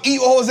go out to eat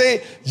with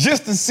Jose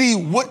just to see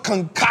what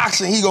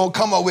concoction he gonna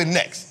come up with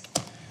next.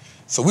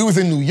 So we was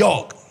in New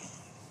York.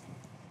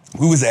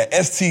 We was at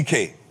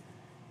STK.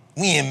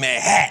 We in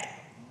Manhattan.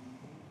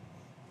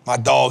 My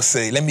dog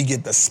said, let me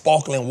get the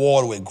sparkling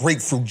water with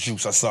grapefruit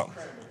juice or something.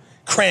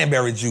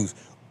 Cranberry juice.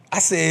 I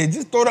said,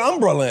 just throw the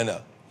umbrella in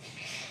there.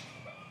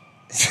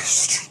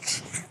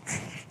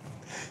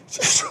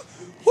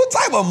 What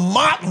type of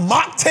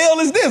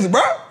mocktail is this,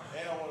 bro?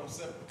 They don't want them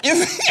sipping.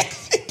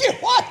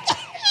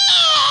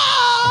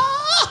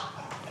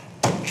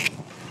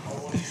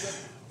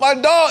 My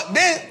dog,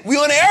 then we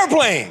on the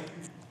airplane.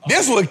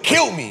 This would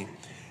kill me.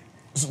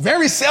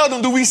 Very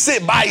seldom do we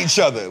sit by each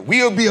other.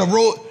 We'll be a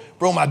road,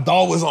 bro, my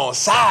dog was on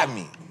side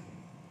me.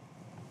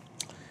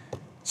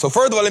 So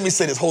first of all, let me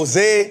say this.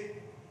 Jose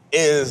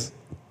is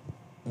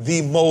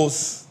the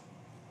most,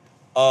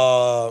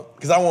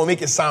 because I won't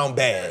make it sound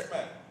bad.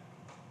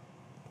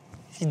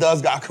 He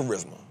does got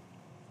charisma,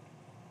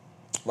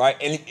 right?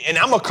 And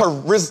I'm a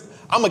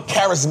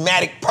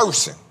charismatic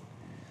person.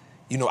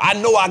 You know, I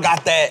know I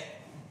got that.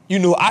 You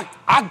know, I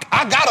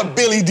got a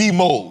Billy D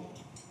mode,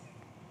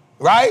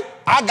 right?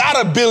 I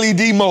got a Billy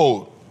D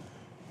mode,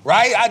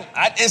 right?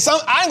 I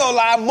ain't gonna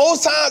lie,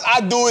 most times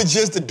I do it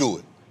just to do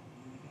it.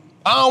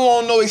 I don't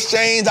want no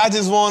exchange, I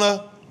just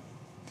wanna,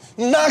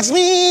 knocks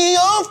me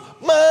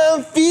off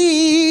my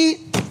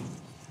feet.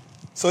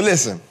 So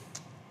listen,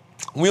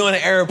 we on an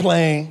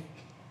airplane,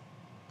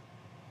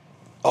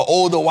 an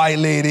older white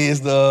lady is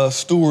the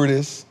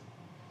stewardess,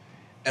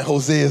 and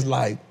Jose is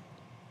like,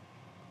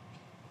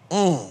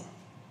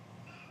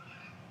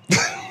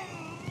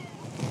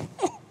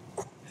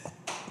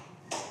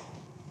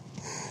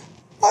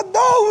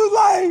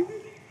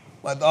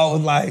 My dog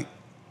was like,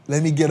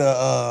 let me get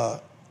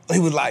he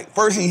was like,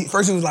 first he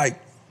was like,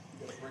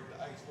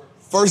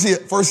 first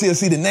he'll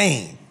see the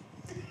name,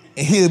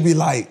 and he'll be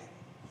like,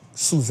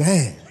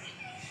 Suzanne.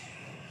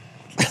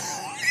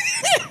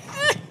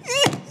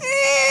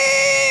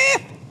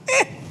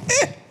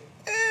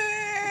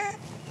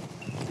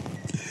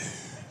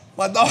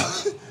 My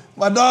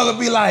dog would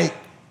be like,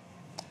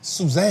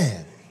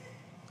 Suzanne,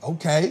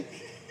 okay,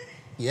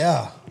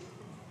 yeah.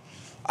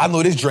 I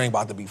know this drink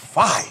about to be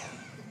fire.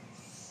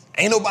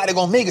 Ain't nobody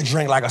gonna make a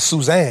drink like a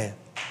Suzanne.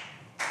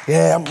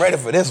 Yeah, I'm ready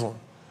for this one.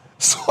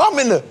 So now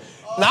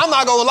I'm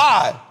not gonna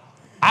lie,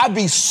 I'd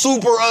be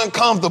super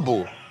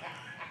uncomfortable.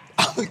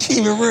 I'm gonna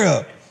keep it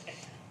real.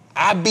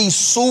 I'd be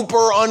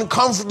super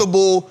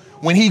uncomfortable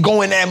when he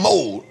go in that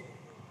mode.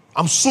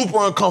 I'm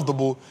super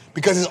uncomfortable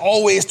because he's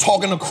always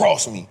talking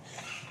across me,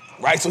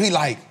 right? So he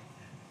like,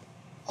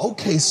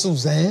 okay,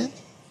 Suzanne.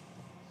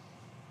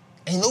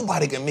 Ain't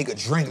nobody can make a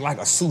drink like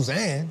a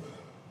Suzanne.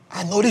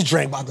 I know this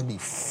drink about to be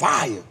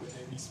fire.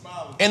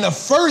 And the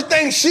first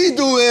thing she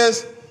do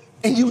is,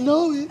 and you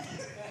know it.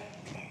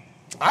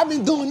 I've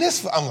been doing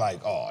this I'm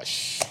like, oh,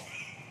 shit.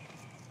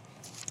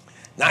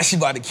 Now she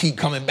about to keep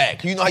coming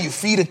back. You know how you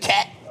feed a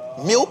cat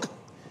milk?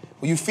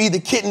 When you feed the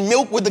kitten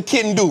milk, what the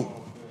kitten do?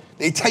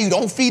 They tell you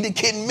don't feed the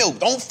kitten milk.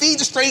 Don't feed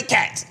the stray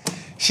cats.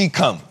 She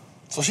come.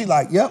 So she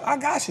like, yep, I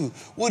got you.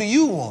 What do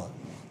you want?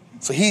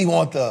 So he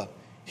want the,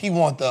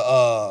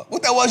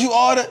 what that was you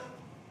ordered?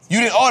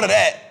 You didn't order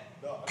that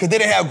because they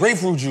didn't have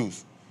grapefruit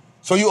juice.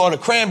 So you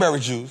ordered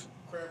cranberry juice.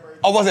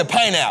 Or was it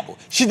pineapple?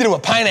 She did it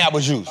with pineapple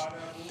juice.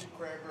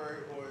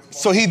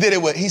 So he did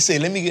it with, he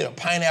said, let me get a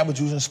pineapple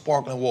juice and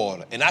sparkling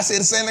water. And I say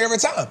the same thing every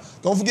time.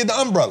 Don't forget the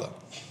umbrella.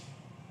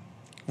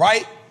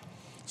 Right?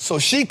 So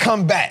she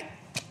come back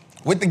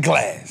with the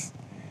glass.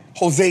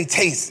 Jose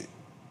tastes it.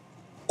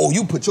 Oh,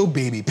 you put your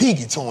baby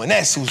pinky toe in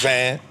that,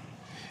 Suzanne.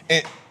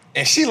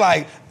 And she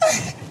like,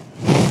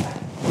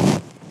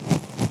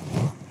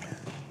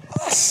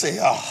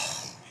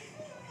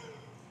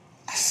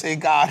 say,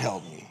 God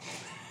help me.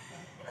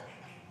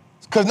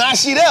 Because now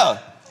she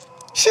there.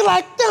 She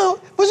like, no,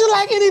 would you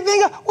like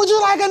anything? Would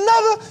you like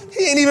another?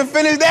 He ain't even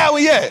finished that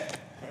one yet.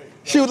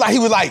 He was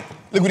like,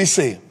 look what he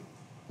said.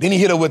 Then he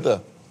hit her with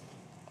the,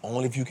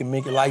 only if you can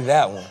make it like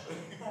that one.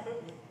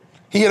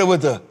 He hit her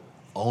with the,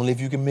 only if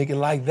you can make it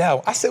like that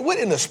one. I said, what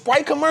in the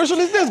Sprite commercial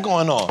is this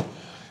going on?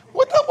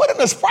 What in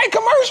the Sprite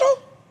commercial?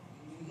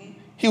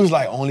 He was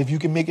like, only if you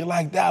can make it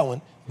like that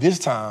one. This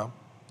time,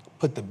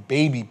 put the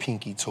baby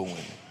pinky toe in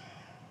it.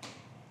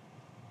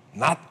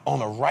 Not on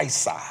the right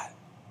side.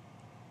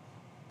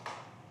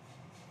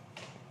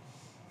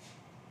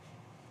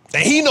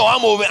 And he know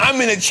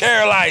I'm in a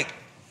chair like,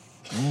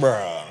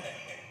 bruh.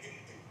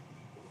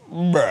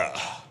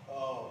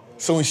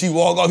 So when she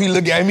walk off, he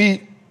look at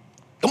me,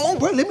 come on,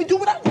 bro, let me do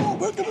what I want,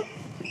 bro.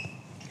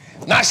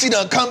 Now she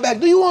done come back,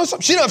 do you want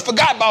something? She done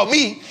forgot about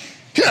me.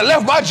 She done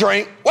left my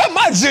drink. Where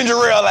my ginger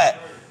ale at?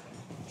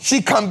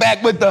 She come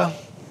back with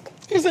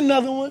here's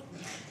another one.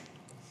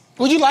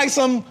 Would you like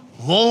some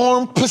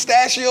warm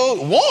pistachio?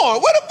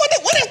 Warm?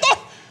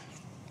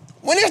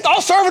 When they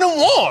start serving them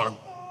warm?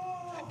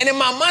 And in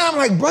my mind, I'm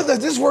like, brother, does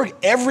this work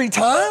every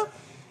time?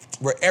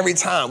 Bro, every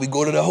time we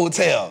go to the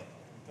hotel.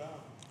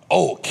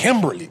 Oh,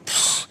 Kimberly.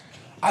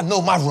 I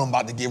know my room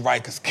about to get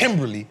right because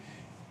Kimberly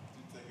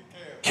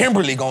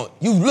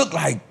you look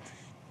like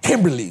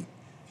Kimberly,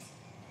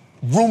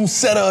 room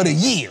setter of the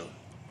year.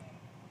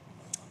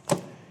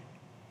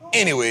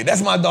 Anyway,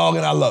 that's my dog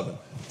and I love him.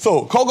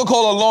 So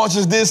Coca-Cola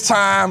launches this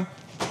time.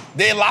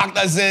 They locked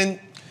us in.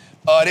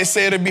 They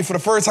said it'd be for the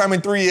first time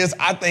in 3 years.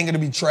 I think it'll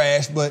be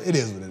trash, but it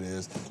is what it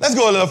is. Let's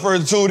go a little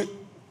further to it.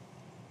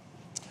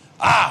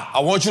 I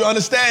want you to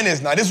understand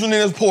this. Now, this one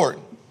is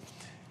important.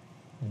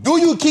 Do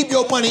you keep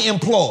your money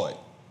employed?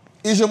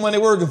 Is your money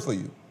working for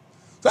you?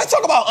 So let's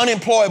talk about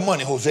unemployed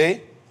money,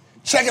 Jose.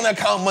 Checking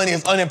account money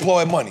is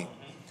unemployed money.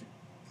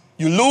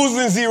 You're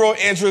losing zero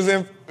interest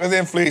with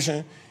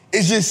inflation.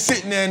 It's just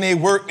sitting there and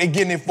they're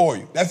getting it for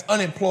you. That's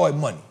unemployed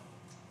money.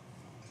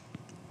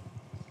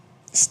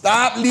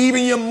 Stop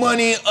leaving your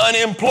money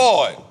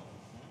unemployed.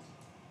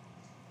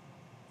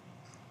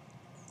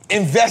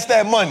 Invest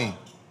that money.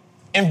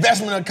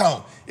 Investment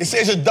account. It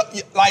says,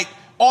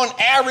 on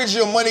average,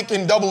 your money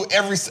can double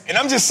and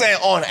I'm just saying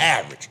on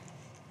average.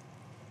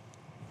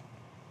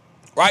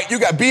 Right? You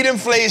got beat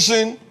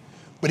inflation,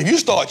 but if you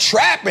start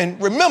trapping,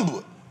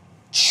 remember,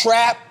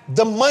 trap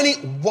the money,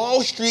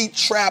 Wall Street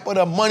trap of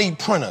the money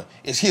printer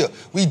is here.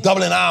 We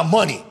doubling our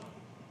money.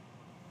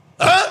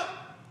 Huh?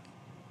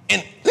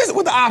 And listen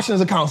what the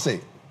options account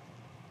say.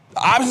 The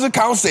options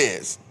account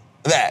says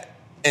that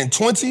in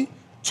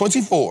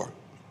 2024,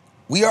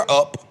 we are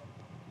up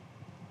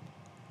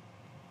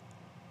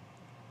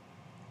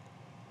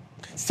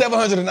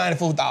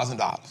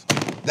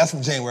 $794,000. That's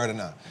from January to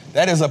now.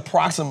 That is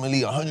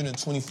approximately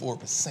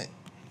 124%.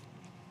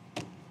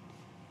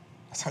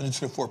 That's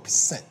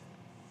 124%.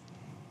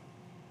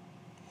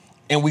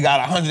 And we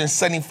got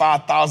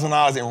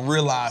 $175,000 in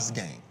realized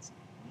gains.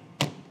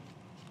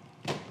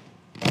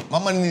 My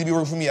money needs to be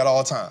working for me at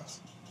all times.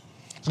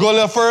 Let's go a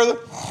little further.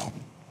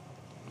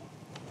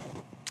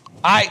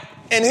 All right,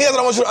 and here's what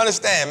I want you to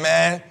understand,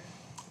 man.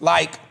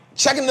 Like,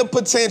 checking the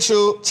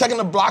potential, checking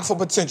the block for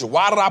potential.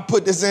 Why did I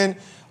put this in?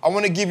 I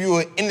want to give you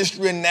an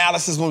industry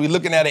analysis when we're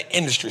looking at an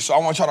industry. So I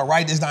want y'all to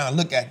write this down and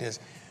look at this.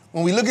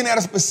 When we're looking at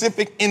a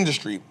specific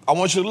industry, I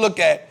want you to look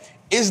at,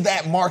 is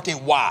that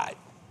market wide?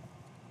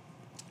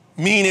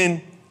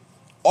 Meaning,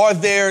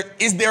 is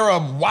there a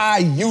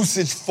wide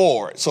usage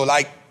for it? So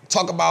like,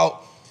 talk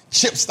about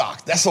chip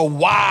stocks. That's a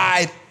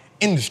wide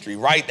industry,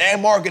 right? That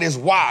market is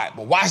wide.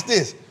 But watch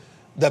this.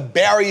 The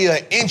barrier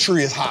of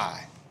entry is high.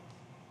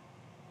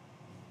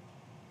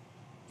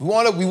 We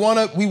want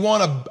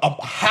a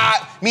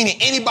high, meaning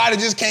anybody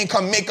just can't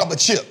come make up a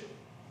chip.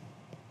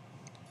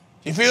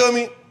 You feel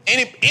me?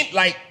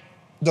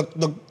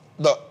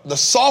 The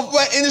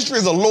software industry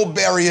is a low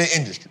barrier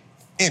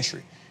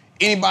entry.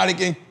 Anybody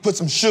can put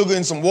some sugar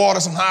in some water,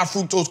 some high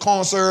fructose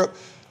corn syrup.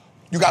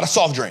 You got a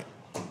soft drink.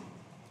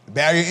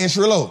 Barrier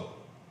entry low.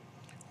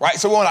 Right?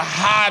 So we want a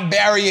high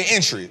barrier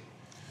entry.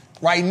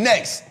 Right,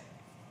 next,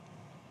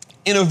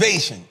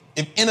 innovation.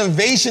 If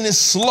innovation is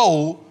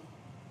slow,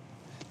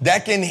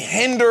 that can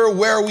hinder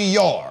where we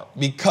are,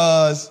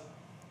 because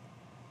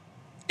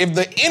if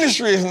the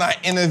industry is not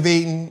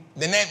innovating,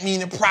 then that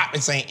means the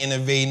profits ain't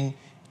innovating.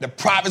 The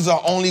profits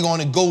are only going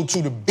to go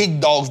to the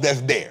big dogs that's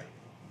there.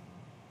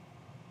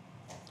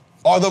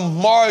 Are the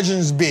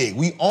margins big?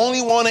 We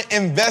only want to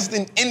invest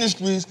in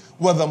industries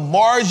where the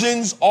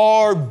margins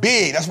are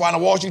big. That's why in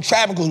the Wall Street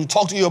Trappin, because we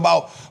talk to you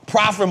about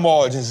profit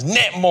margins,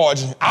 net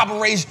margins,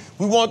 operations.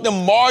 We want the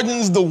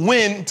margins, the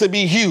win, to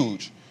be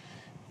huge.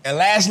 And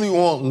lastly, we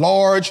want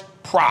large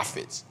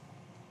profits.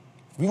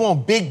 We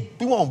want big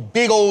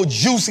old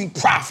juicy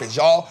profits,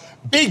 y'all.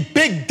 Big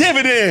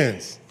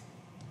dividends.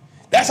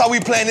 That's how we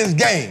play this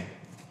game.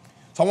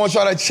 So I want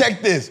y'all to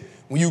check this.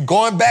 When you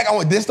going back,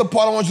 this is the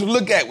part I want you to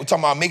look at. We're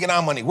talking about making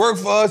our money work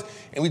for us,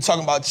 and we're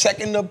talking about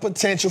checking the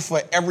potential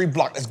for every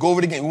block. Let's go over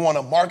it again. We want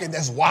a market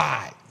that's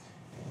wide.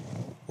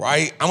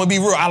 right? I'm gonna be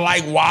real. I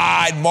like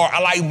I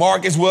like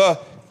markets where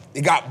they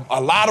got a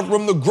lot of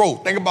room to grow.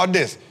 Think about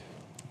this.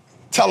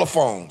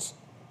 Telephones.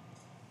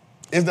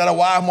 Is that a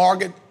wide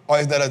market or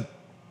is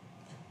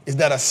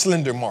that a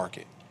slender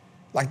market?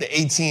 Like the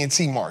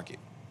AT&T market.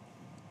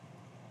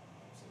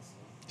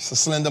 It's a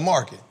slender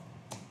market.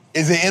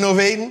 Is it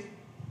innovating?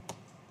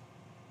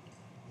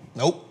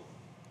 Nope.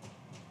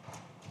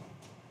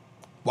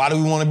 Why do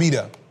we want to be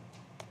there?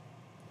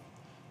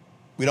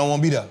 We don't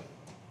want to be there.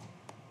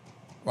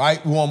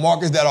 Right? We want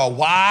markets that are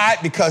wide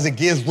because it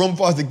gives room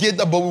for us to get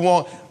there, but we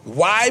want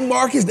wide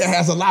markets that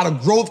has a lot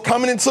of growth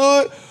coming into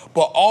it,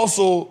 but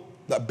also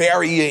the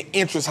barrier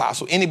interest high,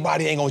 so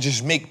anybody ain't gonna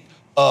just make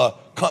a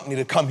company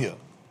to come here.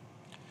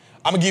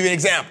 I'm gonna give you an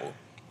example.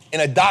 In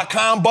a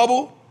dot-com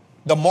bubble,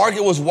 the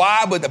market was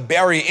wide, but the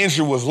barrier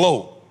entry was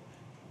low.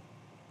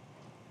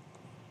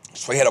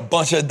 So we had a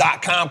bunch of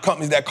dot-com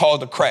companies that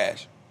caused the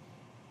crash.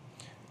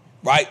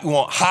 Right? We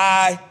want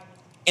high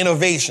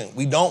innovation.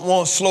 We don't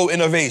want slow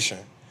innovation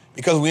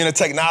because we're in a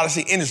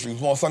technology industry. We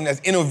want something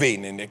that's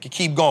innovating and that can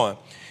keep going.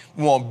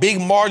 We want big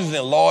margins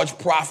and large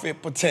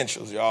profit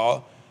potentials,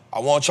 y'all. I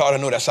want y'all to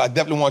know that, so I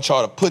definitely want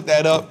y'all to put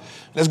that up.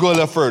 Let's go a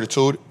little further,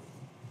 Toad.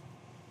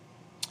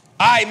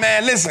 All right,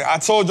 man, listen, I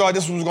told y'all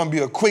this was gonna be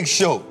a quick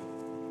show,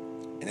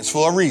 and it's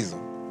for a reason.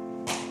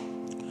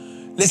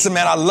 Listen,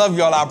 man, I love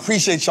y'all. I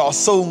appreciate y'all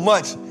so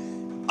much.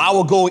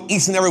 Our goal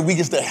each and every week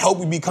is to help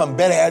you become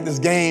better at this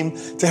game,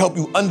 to help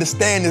you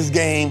understand this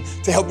game,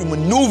 to help you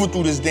maneuver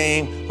through this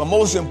game, but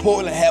most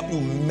importantly, help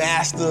you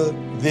master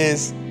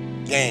this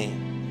game.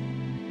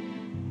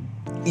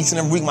 Each and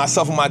every week,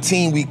 myself and my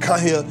team, we come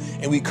here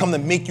and we come to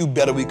make you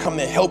better. We come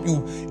to help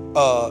you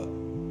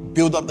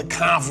build up the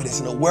confidence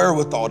and the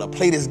wherewithal to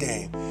play this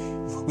game.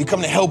 We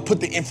come to help put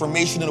the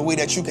information in a way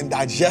that you can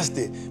digest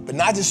it, but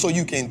not just so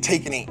you can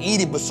take it and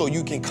eat it, but so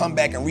you can come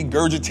back and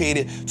regurgitate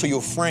it to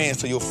your friends,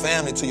 to your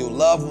family, to your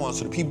loved ones,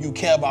 to the people you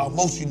care about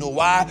most. You know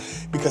why?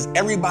 Because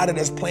everybody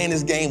that's playing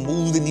this game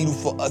moves the needle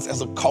for us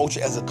as a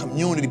culture, as a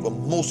community, but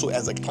most so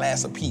as a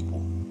class of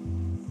people.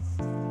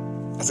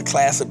 As a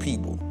class of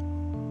people.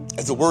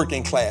 As a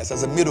working class,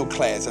 as a middle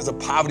class, as a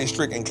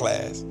poverty-stricken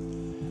class.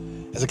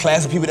 As a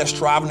class of people that's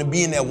striving to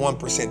be in that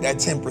 1%, that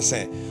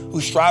 10%,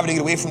 who's striving to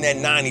get away from that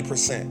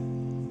 90%.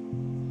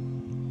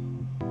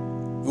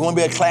 We want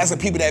to be a class of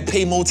people that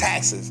pay more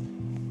taxes.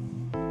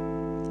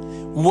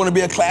 We want to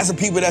be a class of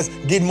people that's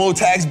getting more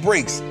tax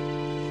breaks.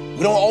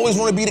 We don't always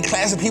want to be the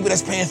class of people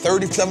that's paying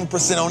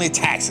 37% on their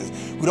taxes.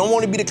 We don't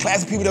want to be the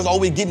class of people that's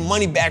always getting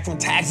money back from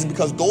taxes,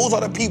 because those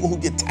are the people who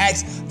get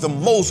taxed the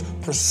most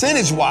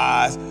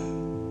percentage-wise,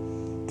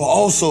 but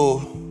also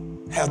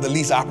have the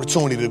least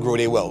opportunity to grow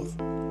their wealth.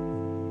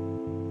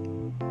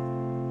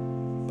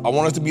 I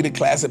want us to be the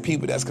class of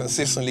people that's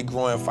consistently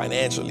growing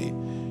financially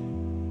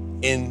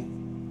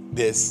in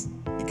this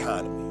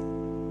economy.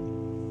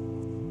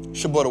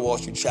 It's your boy, the Wall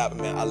Street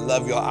Trappin, man. I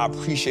love y'all. I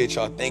appreciate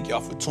y'all. Thank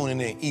y'all for tuning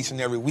in each and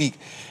every week.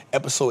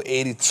 Episode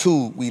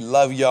 82. We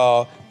love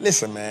y'all.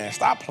 Listen, man,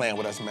 stop playing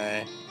with us,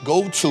 man.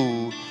 Go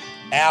to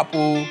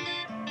Apple,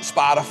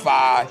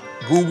 Spotify,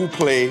 Google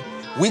Play.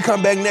 We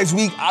come back next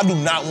week. I do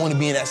not want to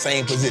be in that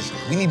same position.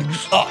 We need to be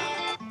up.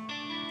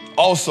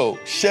 Also,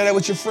 share that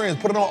with your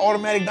friends. Put it on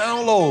automatic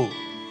download.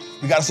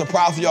 We got a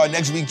surprise for y'all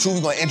next week, too.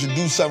 We're going to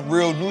introduce something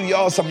real new to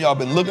y'all. Something y'all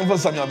been looking for,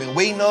 something y'all been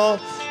waiting on.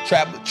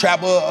 Trapper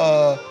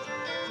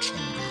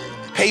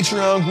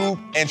Patreon group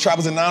and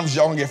Trappers Anonymous.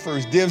 Y'all going to get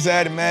first dibs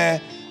at it,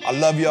 man. I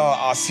love y'all.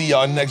 I'll see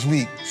y'all next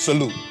week.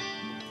 Salute.